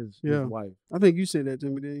his wife. I think you said that to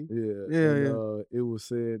me, didn't you? Yeah. It was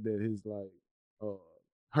said that his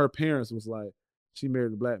her parents was like, she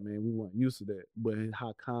married a black man. We weren't used to that, but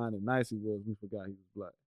how kind and nice he was, we forgot he was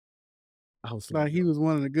black. I was like he was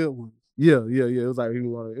one of the good ones. Yeah. It was like he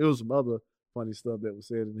was it was some other funny stuff that was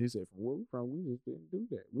said, and he said, "From where we from, we just didn't do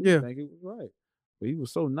that. We didn't think it was right." But he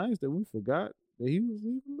was so nice that we forgot that he was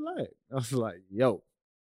even black. I was like, "Yo,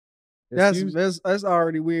 that's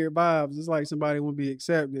already weird vibes. It's like somebody won't be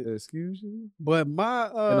accepted. Excuse you." But my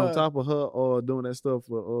and on top of her doing that stuff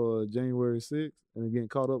for January 6th and getting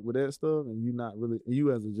caught up with that stuff, and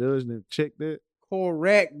you as a judge didn't check that.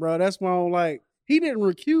 Correct, bro. That's why I don't like. He didn't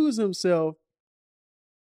recuse himself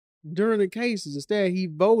during the cases. Instead, he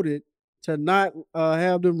voted to not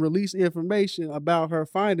have them release information about her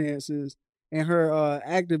finances and her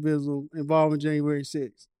activism involving January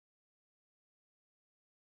 6th.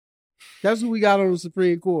 That's what we got on the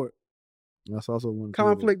Supreme Court. That's also one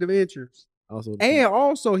conflict of interest.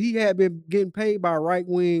 Also, he had been getting paid by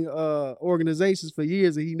right-wing organizations for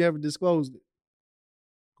years, and he never disclosed it.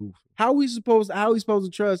 Goofy. How we supposed to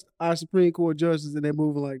trust our Supreme Court justices and they're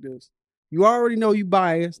moving like this? You already know you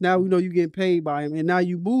biased. Now we know you getting paid by him, and now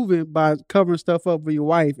you moving by covering stuff up for your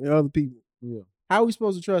wife and other people. Yeah. How are we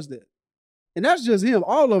supposed to trust that? And that's just him.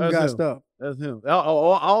 All of them got stuff. That's him.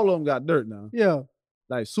 All of them got dirt now. Yeah.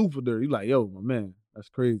 Like super dirt. You like, yo, my man, that's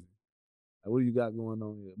crazy. Like, what do you got going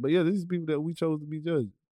on here? But yeah, these people that we chose to be judges.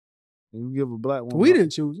 And you give a black one. We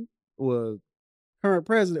didn't choose him. Well, current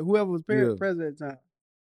president, whoever was president at the time.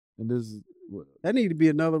 And this is that need to be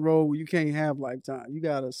another role where you can't have lifetime. You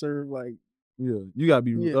gotta serve like you gotta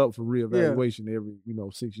be up for reevaluation every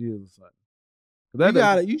 6 years or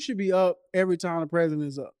something. You should be up every time the president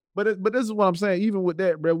is up. But this is what I'm saying. Even with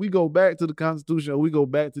that, bro, we go back to the Constitution. Or we go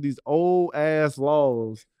back to these old ass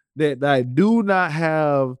laws that do not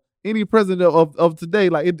have any president of today.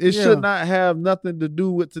 Like it should not have nothing to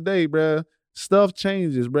do with today, bro. Stuff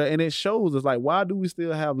changes, bro, and it shows us like why do we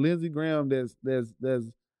still have Lindsey Graham? That's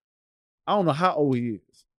I don't know how old he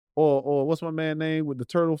is, or what's my man name with the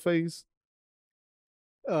turtle face?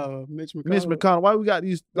 Mitch McConnell. Mitch McConnell. Why we got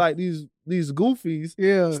these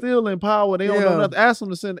goofies still in power? They don't know nothing. Ask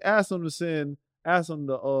them to send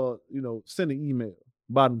an email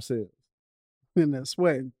by themselves. And they're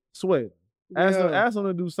sweating. Ask them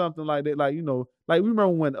to do something like that. Like, like we remember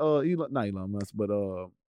when Elon Musk, but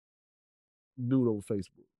dude over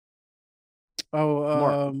Facebook.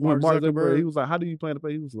 Mark Zuckerberg. He was like, how do you plan to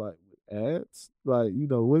pay? He was like, ads? Like,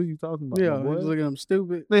 what are you talking about? Yeah, he was looking at them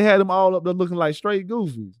stupid. They had them all up there looking like straight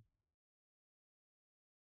goofies.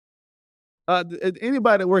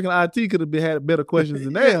 Anybody that working in IT could have had better questions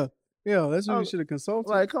than that. Yeah, that's what we should have consulted.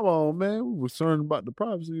 Like, come on, man. We were concerned about the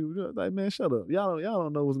privacy. Like, man, shut up. Y'all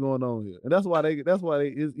don't know what's going on here. And that's why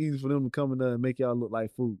it's easy for them to come in there and make y'all look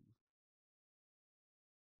like fools.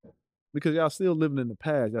 Because y'all still living in the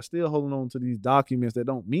past. Y'all still holding on to these documents that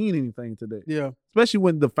don't mean anything today. Yeah. Especially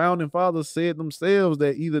when the founding fathers said themselves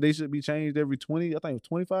that either they should be changed every 25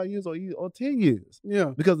 years or 10 years.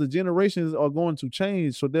 Yeah. Because the generations are going to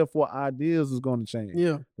change. So therefore ideas is going to change.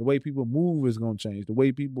 Yeah. The way people move is going to change. The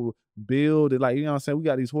way people build it. Like, you know what I'm saying? We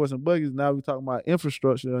got these horse and buggies. Now we're talking about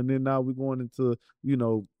infrastructure. And then now we're going into,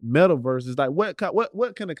 metaverses. Like what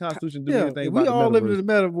can the Constitution do anything about the metaverse? We all live in the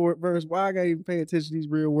metaverse. Why I gotta even pay attention to these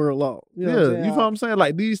real world laws? You know what I'm saying?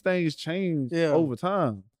 Like these things change over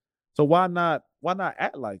time. So why not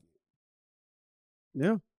act like it?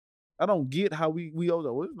 Yeah. I don't get how we owe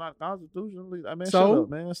that. Well, it's not constitutionally. I mean, shut up,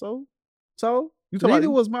 man. So you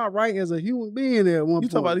neither was my right as a human being at one point. You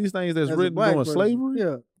talk about these things that's written during slavery?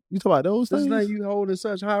 Yeah. You talk about those things? This thing you hold in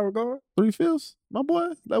such high regard? 3/5? My boy?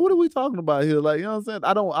 Like, what are we talking about here? Like, you know what I'm saying?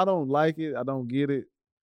 I don't like it. I don't get it.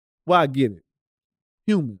 Well, I get it.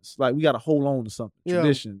 Humans. Like, we got to hold on to something.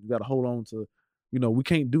 Tradition. You got to hold on to, we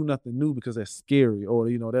can't do nothing new because that's scary or,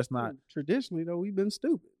 that's not. Traditionally, though, we've been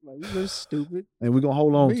stupid. Like, we've been stupid. And we're going to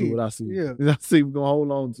hold on to it, I see. Yeah. I see we're going to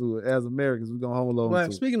hold on to it. As Americans, we're going to hold on to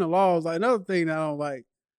it. Speaking of laws, like, another thing that I don't like,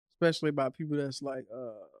 especially about people that's like,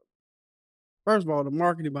 first of all, the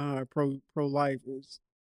marketing behind pro-life is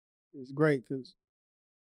great because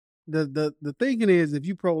the thinking is if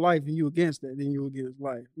you pro-life and you against that, then you against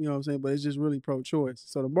life. You know what I'm saying? But it's just really pro-choice.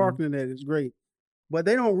 So the marketing that is great. But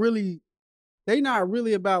they not really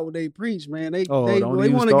about what they preach, man. They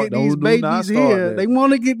want to get these babies here. They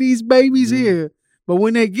want to get these babies here. But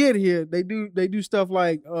when they get here, they do stuff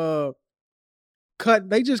like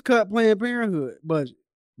they just cut Planned Parenthood budget.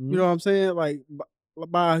 You know what I'm saying? Like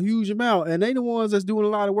by a huge amount. And they the ones that's doing a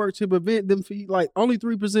lot of work to prevent them from, like, only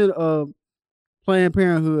 3% of Planned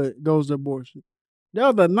Parenthood goes to abortion. The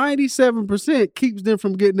other 97% keeps them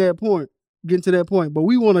from getting to that point. But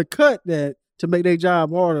we want to cut that to make their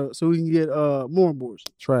job harder so we can get more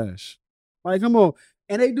abortions. Trash. Like, come on.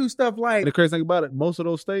 And they do stuff like... And the crazy thing about it, most of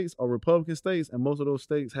those states are Republican states, and most of those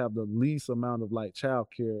states have the least amount of like child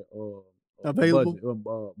care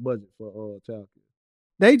available budget for child care.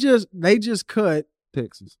 They just cut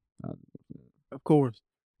Texas. Of course.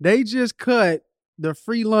 They just cut the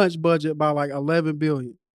free lunch budget by like $11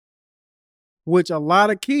 billion, which a lot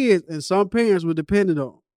of kids and some parents were dependent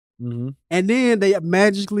on. Mm-hmm. And then they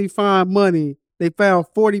magically find money. They found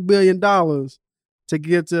 $40 billion to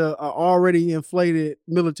get to an already inflated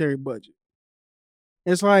military budget.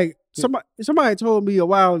 It's like somebody told me a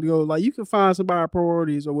while ago, like, you can find somebody's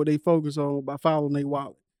priorities or what they focus on by following their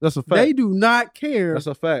wallet. That's a fact. They do not care. That's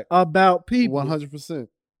a fact. About people. 100%.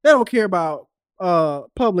 They don't care about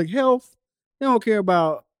public health. They don't care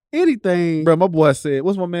about anything. Bro, my boy said,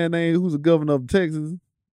 what's my man name who's the governor of Texas?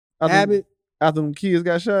 Abbott. After them kids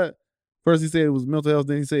got shot, first he said it was mental health,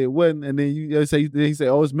 then he said it wasn't, and then he said,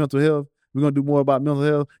 oh, it's mental health. We're gonna do more about mental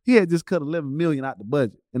health. He had just cut $11 million out the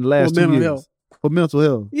budget in the last 2 years. Health. For mental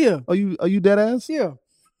health. Yeah. Are you dead ass? Yeah.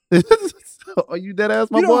 Are you dead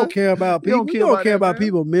ass, my boy? You don't care about people. You don't care about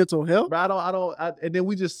people's mental health. Bro, and then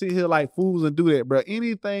we just sit here like fools and do that, bro.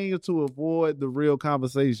 Anything to avoid the real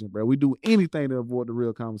conversation, bro. We do anything to avoid the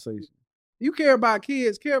real conversation. You care about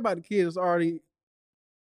kids. Care about the kids already,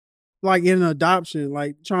 like, in an adoption,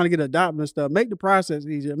 like trying to get adopted and stuff. Make the process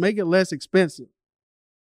easier. Make it less expensive.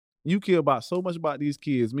 You care about so much about these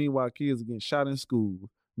kids. Meanwhile, kids are getting shot in school.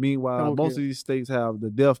 Meanwhile, most of these states have the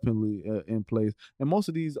death penalty in place, and most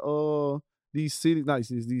of these cities, not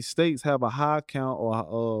these states have a high count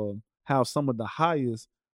or have some of the highest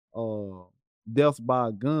deaths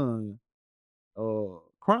by gun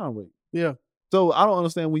crime rate. Yeah. So I don't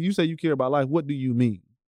understand when you say you care about life. What do you mean?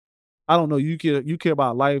 I don't know. You care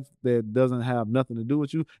about life that doesn't have nothing to do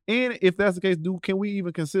with you. And if that's the case, can we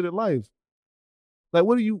even consider life? Like,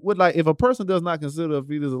 like if a person does not consider a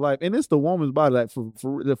fetus a life, and it's the woman's body, like for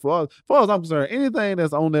as far as I'm concerned, anything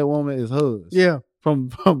that's on that woman is hers. Yeah. From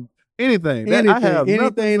anything. I have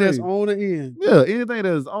anything that's on the end. Yeah, anything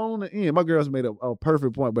that's on the end. My girl's made a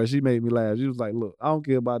perfect point, but she made me laugh. She was like, look, I don't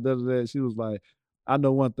care about that. She was like, I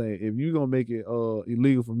know one thing. If you're gonna make it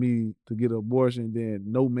illegal for me to get an abortion, then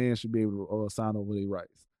no man should be able to sign over their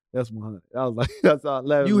rights. That's 100. I was like, that's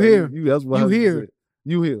all. You hear? That's 100%. You hear?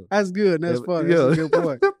 You hear. That's good. That's funny. That's a good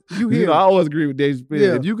point. You hear. I always agree with Dave Chappelle.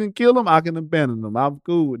 Yeah. If you can kill them, I can abandon them. I'm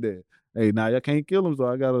cool with that. Hey, now y'all can't kill them, so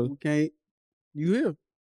I gotta. You can't. You hear.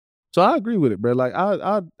 So I agree with it, bro. Like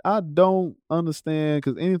I don't understand,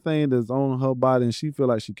 because anything that's on her body and she feel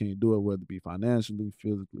like she can't do it, whether it be financially,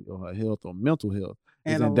 physically, or her health or mental health,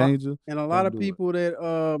 is in danger. And a lot of people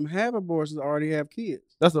that have abortions already have kids.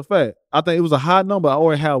 That's a fact. I think it was a high number. I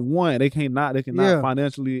already have one. They cannot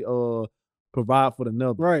financially provide for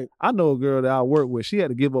another. Right. I know a girl that I work with. She had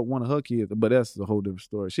to give up one of her kids, but that's a whole different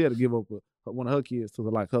story. She had to give up one of her kids to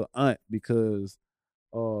like her aunt because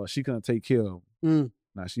she couldn't take care of them.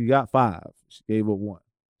 Now she got 5. She gave up 1.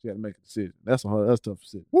 She had to make a decision. That's a tough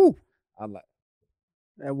decision. Woo. I like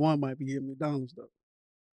that. One might be getting McDonald's though.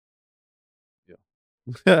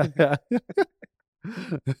 Yeah.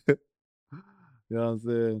 You know what I'm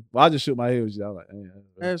saying? Well, I just shook my head with you. I was like,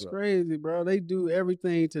 that's crazy, bro. They do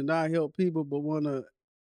everything to not help people, but want to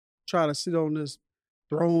try to sit on this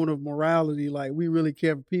throne of morality. Like, we really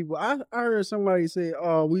care for people. I heard somebody say,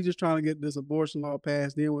 oh, we just trying to get this abortion law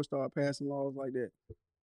passed, then we'll start passing laws like that.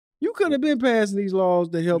 You could have been passing these laws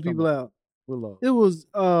to help people out. What law? It was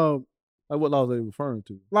like, what laws are they referring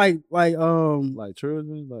to? Like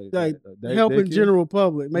children, like helping general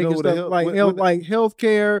public, making stuff like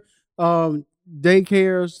healthcare,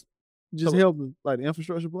 daycares, just helping. Like the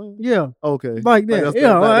infrastructure plan? Yeah. Okay. Like that. Like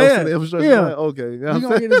the infrastructure plan? Okay. We're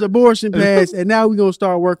going to get this abortion passed, and now we're going to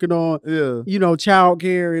start working on, child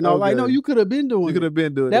care and all. Like, no, you could have been doing it. You could have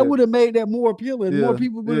been doing that. That would have made that more appealing. More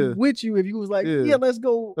people would have with you if you was like, let's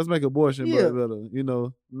go. Let's make abortion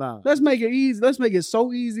better. Nah. Let's make it easy. Let's make it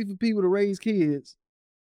so easy for people to raise kids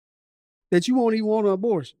that you won't even want an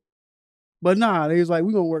abortion. But nah, they was like,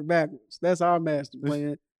 we're going to work backwards. That's our master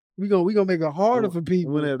plan. We gonna make it harder for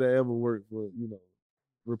people. Wouldn't have that ever worked for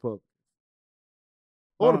Republicans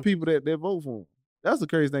or the people that vote for them. That's the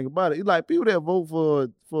crazy thing about it. It's like people that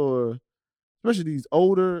vote for especially these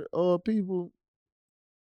older people,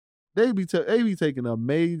 they be taking a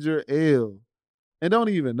major L and don't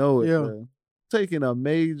even know it. Bro. Taking a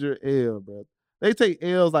major L, bro. They take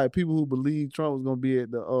L's like people who believe Trump was gonna be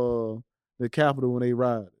at the Capitol when they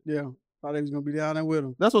ride. Yeah. Thought they was gonna be down there with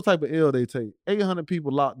them. That's what type of L they take. 800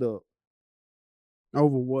 people locked up.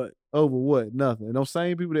 Over what? Over what? Nothing. And those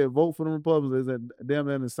same people that vote for the Republicans is damn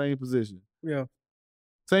near in the same position. Yeah.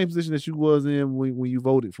 Same position that you was in when you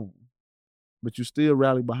voted for them. But you still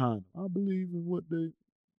rally behind them. I believe in what they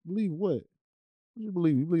believe. What? What you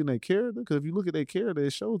believe? You believe in their character? Because if you look at their character,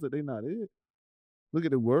 it shows that they're not it. Look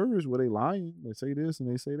at the words where they lying. They say this and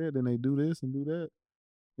they say that. Then they do this and do that.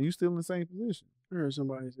 And you still in the same position. I heard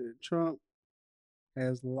somebody say Trump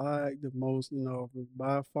has lied the most in office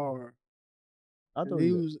by far. I thought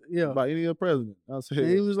he was by any other president. I'll say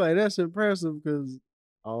he was like, that's impressive because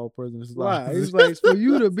all presidents lie. He's like, for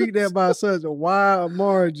you to beat that by such a wide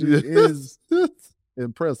margin is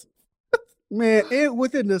impressive. Man,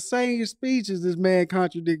 within the same speeches, this man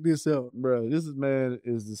contradict himself. Bro, this man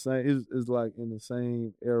is the same. Is like in the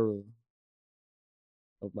same era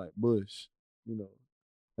of like Bush, you know.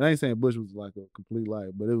 And I ain't saying Bush was like a complete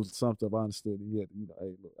liar, but it was some stuff I understood. He had to, you know,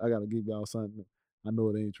 hey, look, I gotta give y'all something. I know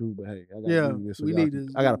it ain't true, but hey, I gotta give you this. So we need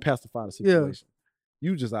this. I gotta pacify the situation. Yeah.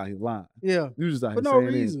 You just out here lying. Yeah. You just out here for no saying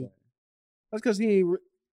reason. Anything. That's because he ain't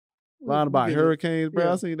lying about hurricanes, bro.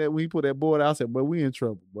 Yeah. I seen that when he put that board out. I said, but we in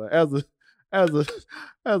trouble. But as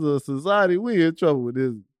a society, we in trouble with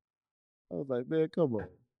this. I was like, man, come on.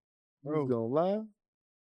 Bro. You gonna lie?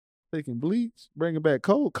 Taking bleach, bringing back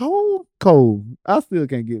coal. I still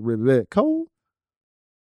can't get rid of that. Coal?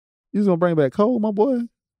 You gonna bring back coal, my boy?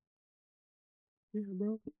 Yeah,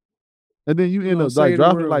 bro. And then you end up like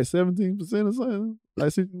dropping like 17% or something. Like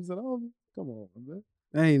 60% off. Come on, man.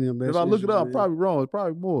 That ain't the best. If I look it up, I'm probably wrong. It's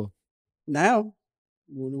probably more. Now,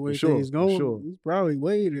 the way things going, it's probably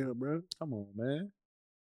way there, bro. Come on, man.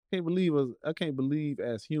 I can't believe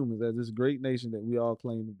as humans, as this great nation that we all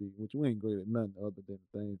claim to be, which we ain't great at nothing other than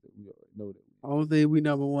the things that we already know that we are. Only thing we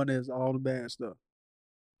number one is all the bad stuff.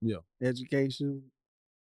 Yeah. Education,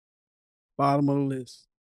 bottom of the list.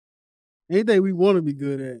 Anything we want to be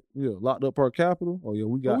good at. Yeah. Locked up per capita. Oh, yeah,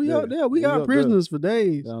 we got we up there. We got prisoners for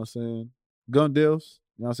days. You know what I'm saying? Gun deaths.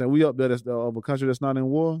 You know what I'm saying? We up there that's of a country that's not in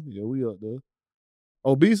war. Yeah, we up there.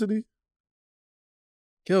 Obesity.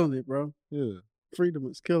 Killing it, bro. Yeah. Freedom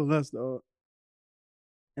is killing us, dog.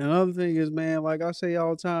 And another thing is, man, like I say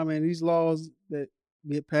all the time, man, these laws that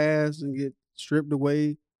get passed and get stripped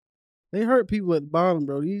away, they hurt people at the bottom,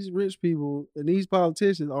 bro. These rich people and these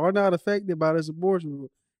politicians are not affected by this abortion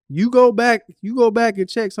rule. You go back and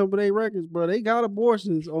check some of their records, bro. They got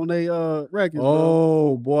abortions on their records.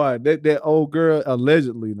 Oh, bro. Boy, that old girl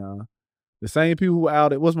allegedly now. The same people who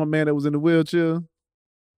out it. What's my man that was in the wheelchair?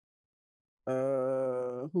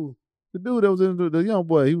 Who? The dude that was in the young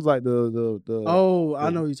boy, he was like the I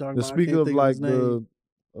know you're talking about. The speaker of like the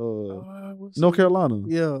North Carolina.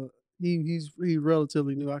 Yeah, he's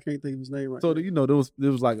relatively new. I can't think of his name right. So you know, there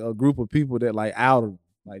was like a group of people that like outed him,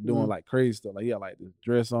 like doing like crazy stuff. Like he had like this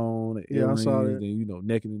dress on, and earrings, I saw that. And you know,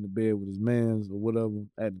 naked in the bed with his mans or whatever,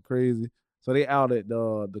 acting crazy. So they outed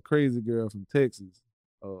the crazy girl from Texas.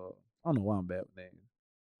 I don't know why I'm bad with names.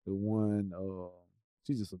 The one,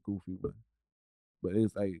 she's just a goofy one. But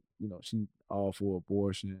it's like, you know, she all for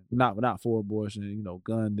abortion. Not for abortion, you know,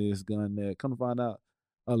 gun this, gun that. Come to find out,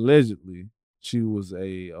 allegedly, she was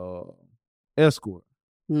a escort.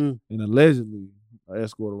 And allegedly, an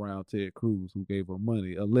escort around Ted Cruz, who gave her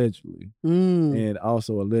money, allegedly. And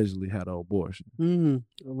also allegedly had an abortion.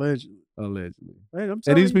 Allegedly. Hey, and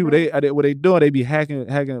these people, what they doing, they be hacking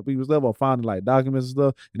people's stuff or finding like documents and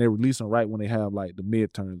stuff, and they release them right when they have like the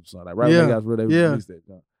midterms or something. Like right when they got rid, they release that.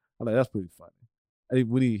 I'm like, that's pretty funny.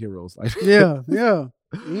 We need heroes like that. Yeah.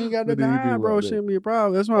 You ain't got to deny, bro. It shouldn't be a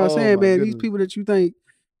problem. That's what I'm saying, man. Goodness. These people that you think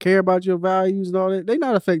care about your values and all that, they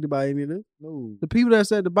not affected by any of this. No. The people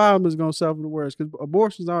that's at the bottom is going to suffer the worst because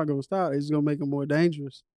abortions aren't going to stop. It's going to make them more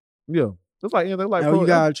dangerous. Yeah. It's like, you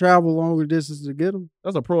got to travel longer distances to get them.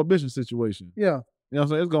 That's a prohibition situation. Yeah. You know what I'm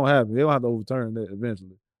saying? It's going to happen. They don't have to overturn that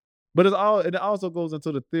eventually. But it also goes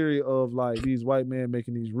into the theory of like these white men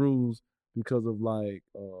making these rules because of like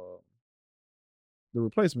the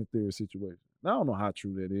replacement theory situation. I don't know how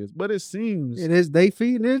true that is, but it seems it is. They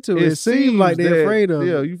feeding into it. It seems like they're afraid of.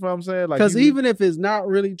 Yeah, you know what I'm saying? Like, because even if it's not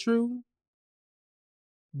really true,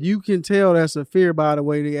 you can tell that's a fear by the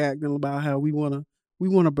way they acting about how we want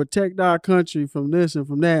to protect our country from this and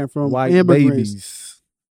from that and from white immigrants. Babies.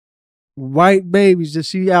 White babies. Just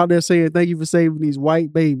she out there saying thank you for saving these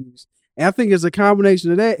white babies. And I think it's a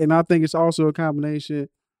combination of that, and I think it's also a combination,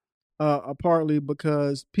 partly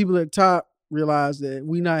because people at the top realize that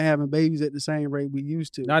we not having babies at the same rate we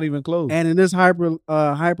used to. Not even close. And in this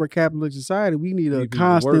hyper capitalist society, we need a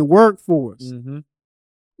constant workforce. Mm-hmm.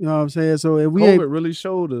 You know what I'm saying? So if we COVID really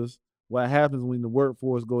showed us what happens when the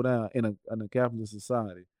workforce go down in a capitalist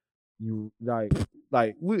society. You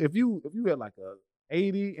if you had like a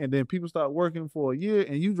 80, and then people start working for a year,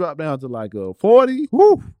 and you drop down to like 40,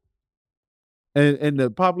 and the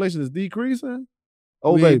population is decreasing.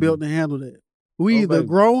 Oh, we baby. ain't built to handle that. We either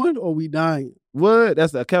growing or we dying. What?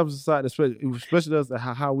 That's the capitalist society, especially us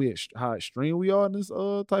how extreme we are in this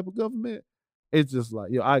type of government. It's just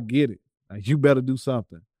like, yo, I get it. Like, you better do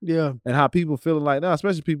something. Yeah. And how people feeling like now,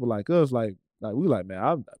 especially people like us, like we like,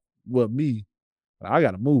 man, I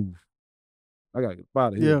gotta move. I gotta get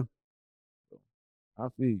out of here. Yeah. I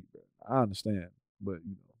feel you, bro. I understand, but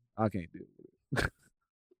I can't deal with it.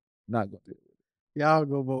 Not gonna deal with it. Y'all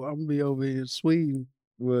go vote. I'm gonna be over in Sweden.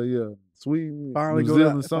 Well, yeah, Sweden, finally New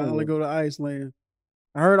Zealand, finally go to Iceland.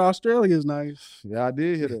 I heard Australia's nice. Yeah, I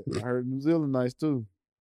did hear that. I heard New Zealand nice too.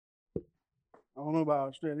 I don't know about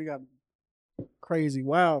Australia. They got crazy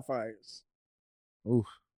wildfires. Oof.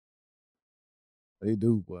 They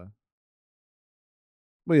do, boy.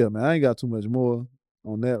 But yeah, man, I ain't got too much more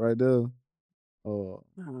on that right there. Nah,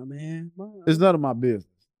 man. It's none of my business.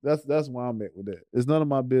 That's why I'm at with that. It's none of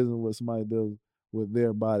my business what somebody does with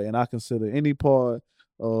their body. And I consider any part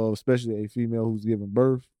of, especially a female who's giving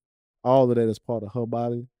birth, all of that is part of her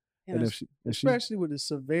body. And especially with the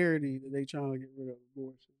severity that they trying to get rid of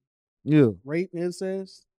abortion. Yeah. Rape,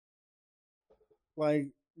 incest. Like,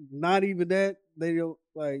 not even that. They don't,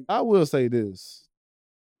 like. I will say this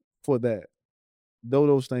for that. Though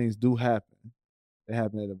those things do happen, they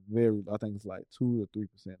happen at a very, I think it's like 2 to 3%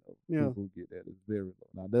 of people who get that. It's very low.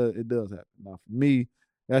 Now, it does happen. Now, for me,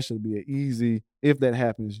 that should be an easy, if that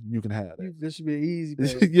happens, you can have that. This should be an easy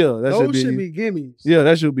pass. Yeah, those should be gimmies. Yeah,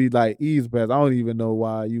 that should be like easy pass. I don't even know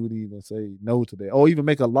why you would even say no to that. Or even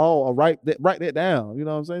make a law or write that down. You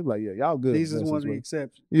know what I'm saying? Like, yeah, y'all good. These is one of the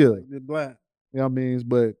exceptions. Yeah. Like the black. You know what I mean?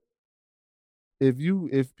 But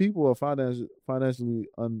if people are financially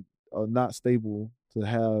are not stable to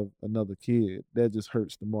have another kid, that just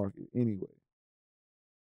hurts the market anyway.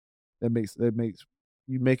 That makes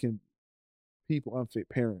you making people unfit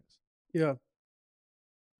parents. Yeah.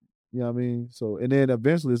 You know what I mean? So, and then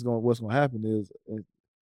eventually what's gonna happen is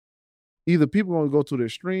either people are gonna go to the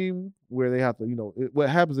extreme where they have to, what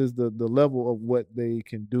happens is the level of what they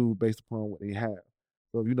can do based upon what they have.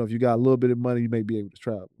 So, if you got a little bit of money, you may be able to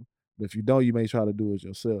travel. But if you don't, you may try to do it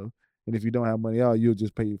yourself. And if you don't have money out, you'll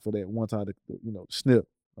just pay for that one time to, snip.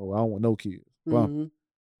 Oh, I don't want no kids. Mm-hmm. And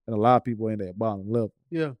a lot of people in that bottom level.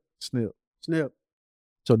 Yeah. Snip.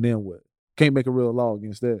 So then what? Can't make a real law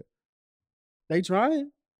against that. They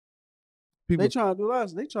trying. They trying to do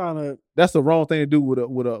that. They trying to. That's the wrong thing to do with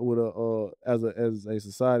as a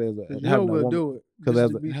society, we'll do it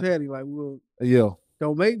because to be petty. Like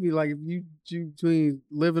don't make me like if you between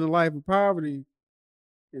living a life of poverty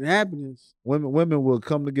and happiness. Women will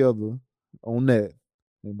come together on that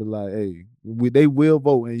and be like, hey, they will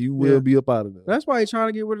vote and you will be up out of there. That's why they're trying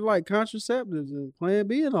to get rid of like contraceptives and Plan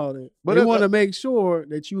B and all that. But they want to make sure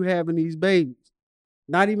that you having these babies,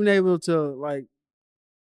 not even able to like.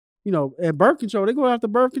 And birth control, they go after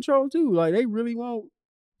birth control too. Like they really want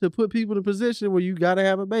to put people in a position where you got to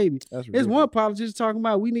have a baby. There's one politician talking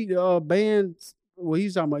about we need to ban. Well,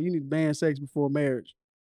 he's talking about you need to ban sex before marriage.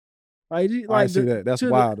 Like I see that. That's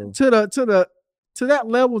wild though. To that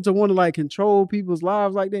level to want to like control people's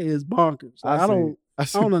lives like that is bonkers. I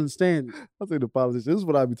don't understand it. I see the politicians. This is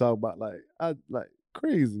what I be talking about. Like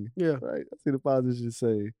crazy. Yeah. Right. I see the politicians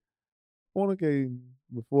say, fornicating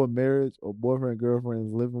before marriage or boyfriend and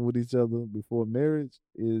girlfriends living with each other before marriage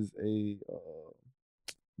is a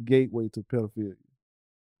gateway to pedophilia.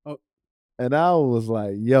 Oh. And I was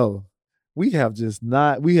like, yo, we are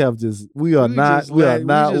not. We just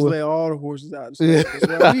let all the horses out.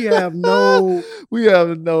 We have no.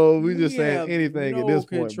 We just saying anything at this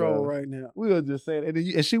point, control right now. We are just saying,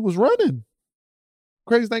 and she was running.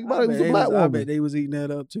 Crazy thing about it was a black woman. I bet they was eating that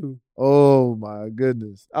up too. Oh my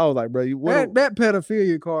goodness! I was like, bro, that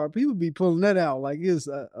pedophilia card, people be pulling that out like it's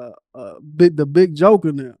the big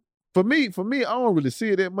joker now. For me, I don't really see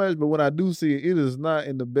it that much, but when I do see it, it is not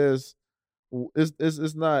in the best.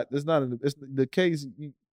 It's not in the case.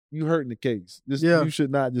 You hurting the case. You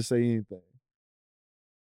should not just say anything.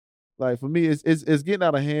 Like for me, it's getting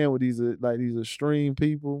out of hand with these extreme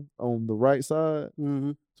people on the right side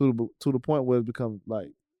to the point where it becomes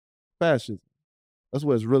like fascism. That's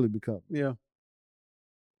what it's really become. Yeah.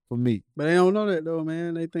 For me. But they don't know that though,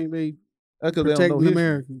 man. They think they protect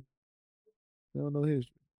America. They don't know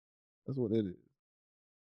history. That's what it is.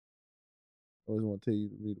 I always want to tell you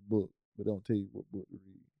to read a book, but don't tell you what book to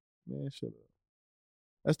read. Man, shut up.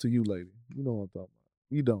 That's to you, lady. You know what I'm talking about.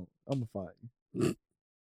 You don't. I'm going to find you.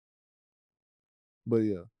 But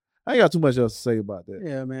yeah, I ain't got too much else to say about that.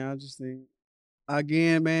 Yeah, man. I just think,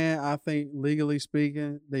 again, man, I think legally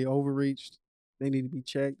speaking, they overreached. they need to be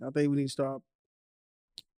checked. I think we need to start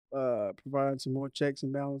providing some more checks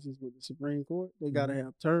and balances with the Supreme Court. They got to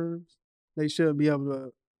have terms. They shouldn't be able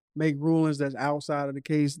to make rulings that's outside of the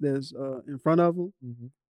case that's in front of them.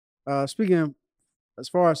 Speaking of, as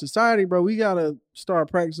far as society, bro, we got to start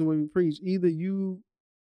practicing what we preach. Either you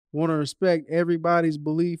want to respect everybody's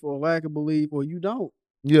belief or lack of belief, or you don't.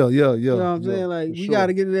 Yeah. You know what I'm saying? Like, we got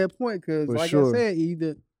to get to that point because, I said,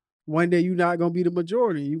 either one day you're not going to be the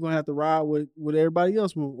majority. You're going to have to ride with everybody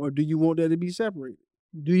else. Or do you want that to be separated?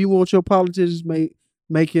 Do you want your politicians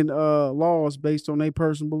making laws based on their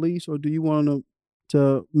personal beliefs, or do you want them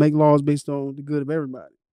to make laws based on the good of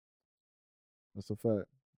everybody? That's a fact.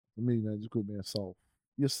 For me, man, just quit being soft.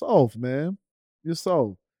 You're soft, man. You're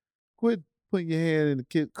soft. Quit putting your hand in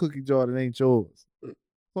the cookie jar that ain't yours.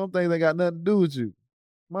 Some things ain't got nothing to do with you.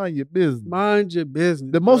 Mind your business. Mind your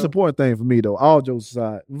business. The most important thing for me, though, all jokes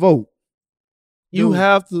aside, vote. You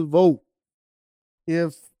have to vote.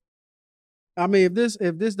 If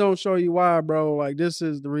this don't show you why, bro, like this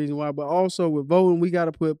is the reason why. But also with voting, we got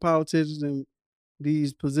to put politicians in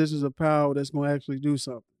these positions of power that's going to actually do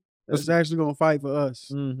something. That's actually going to fight for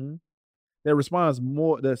us. That responds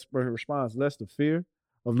less to fear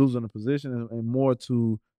of losing a position and more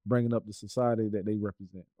to bringing up the society that they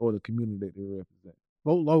represent or the community that they represent.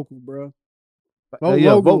 Vote local, bro. Vote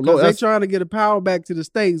local. Because they're trying to get the power back to the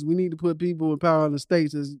states. We need to put people with power in the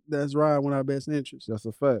states that's riding with our best interests. That's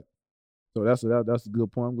a fact. So that's a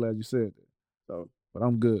good point. I'm glad you said that. So, but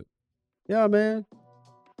I'm good. Yeah, man.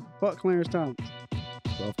 Fuck Clarence Thomas.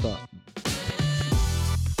 Soft top.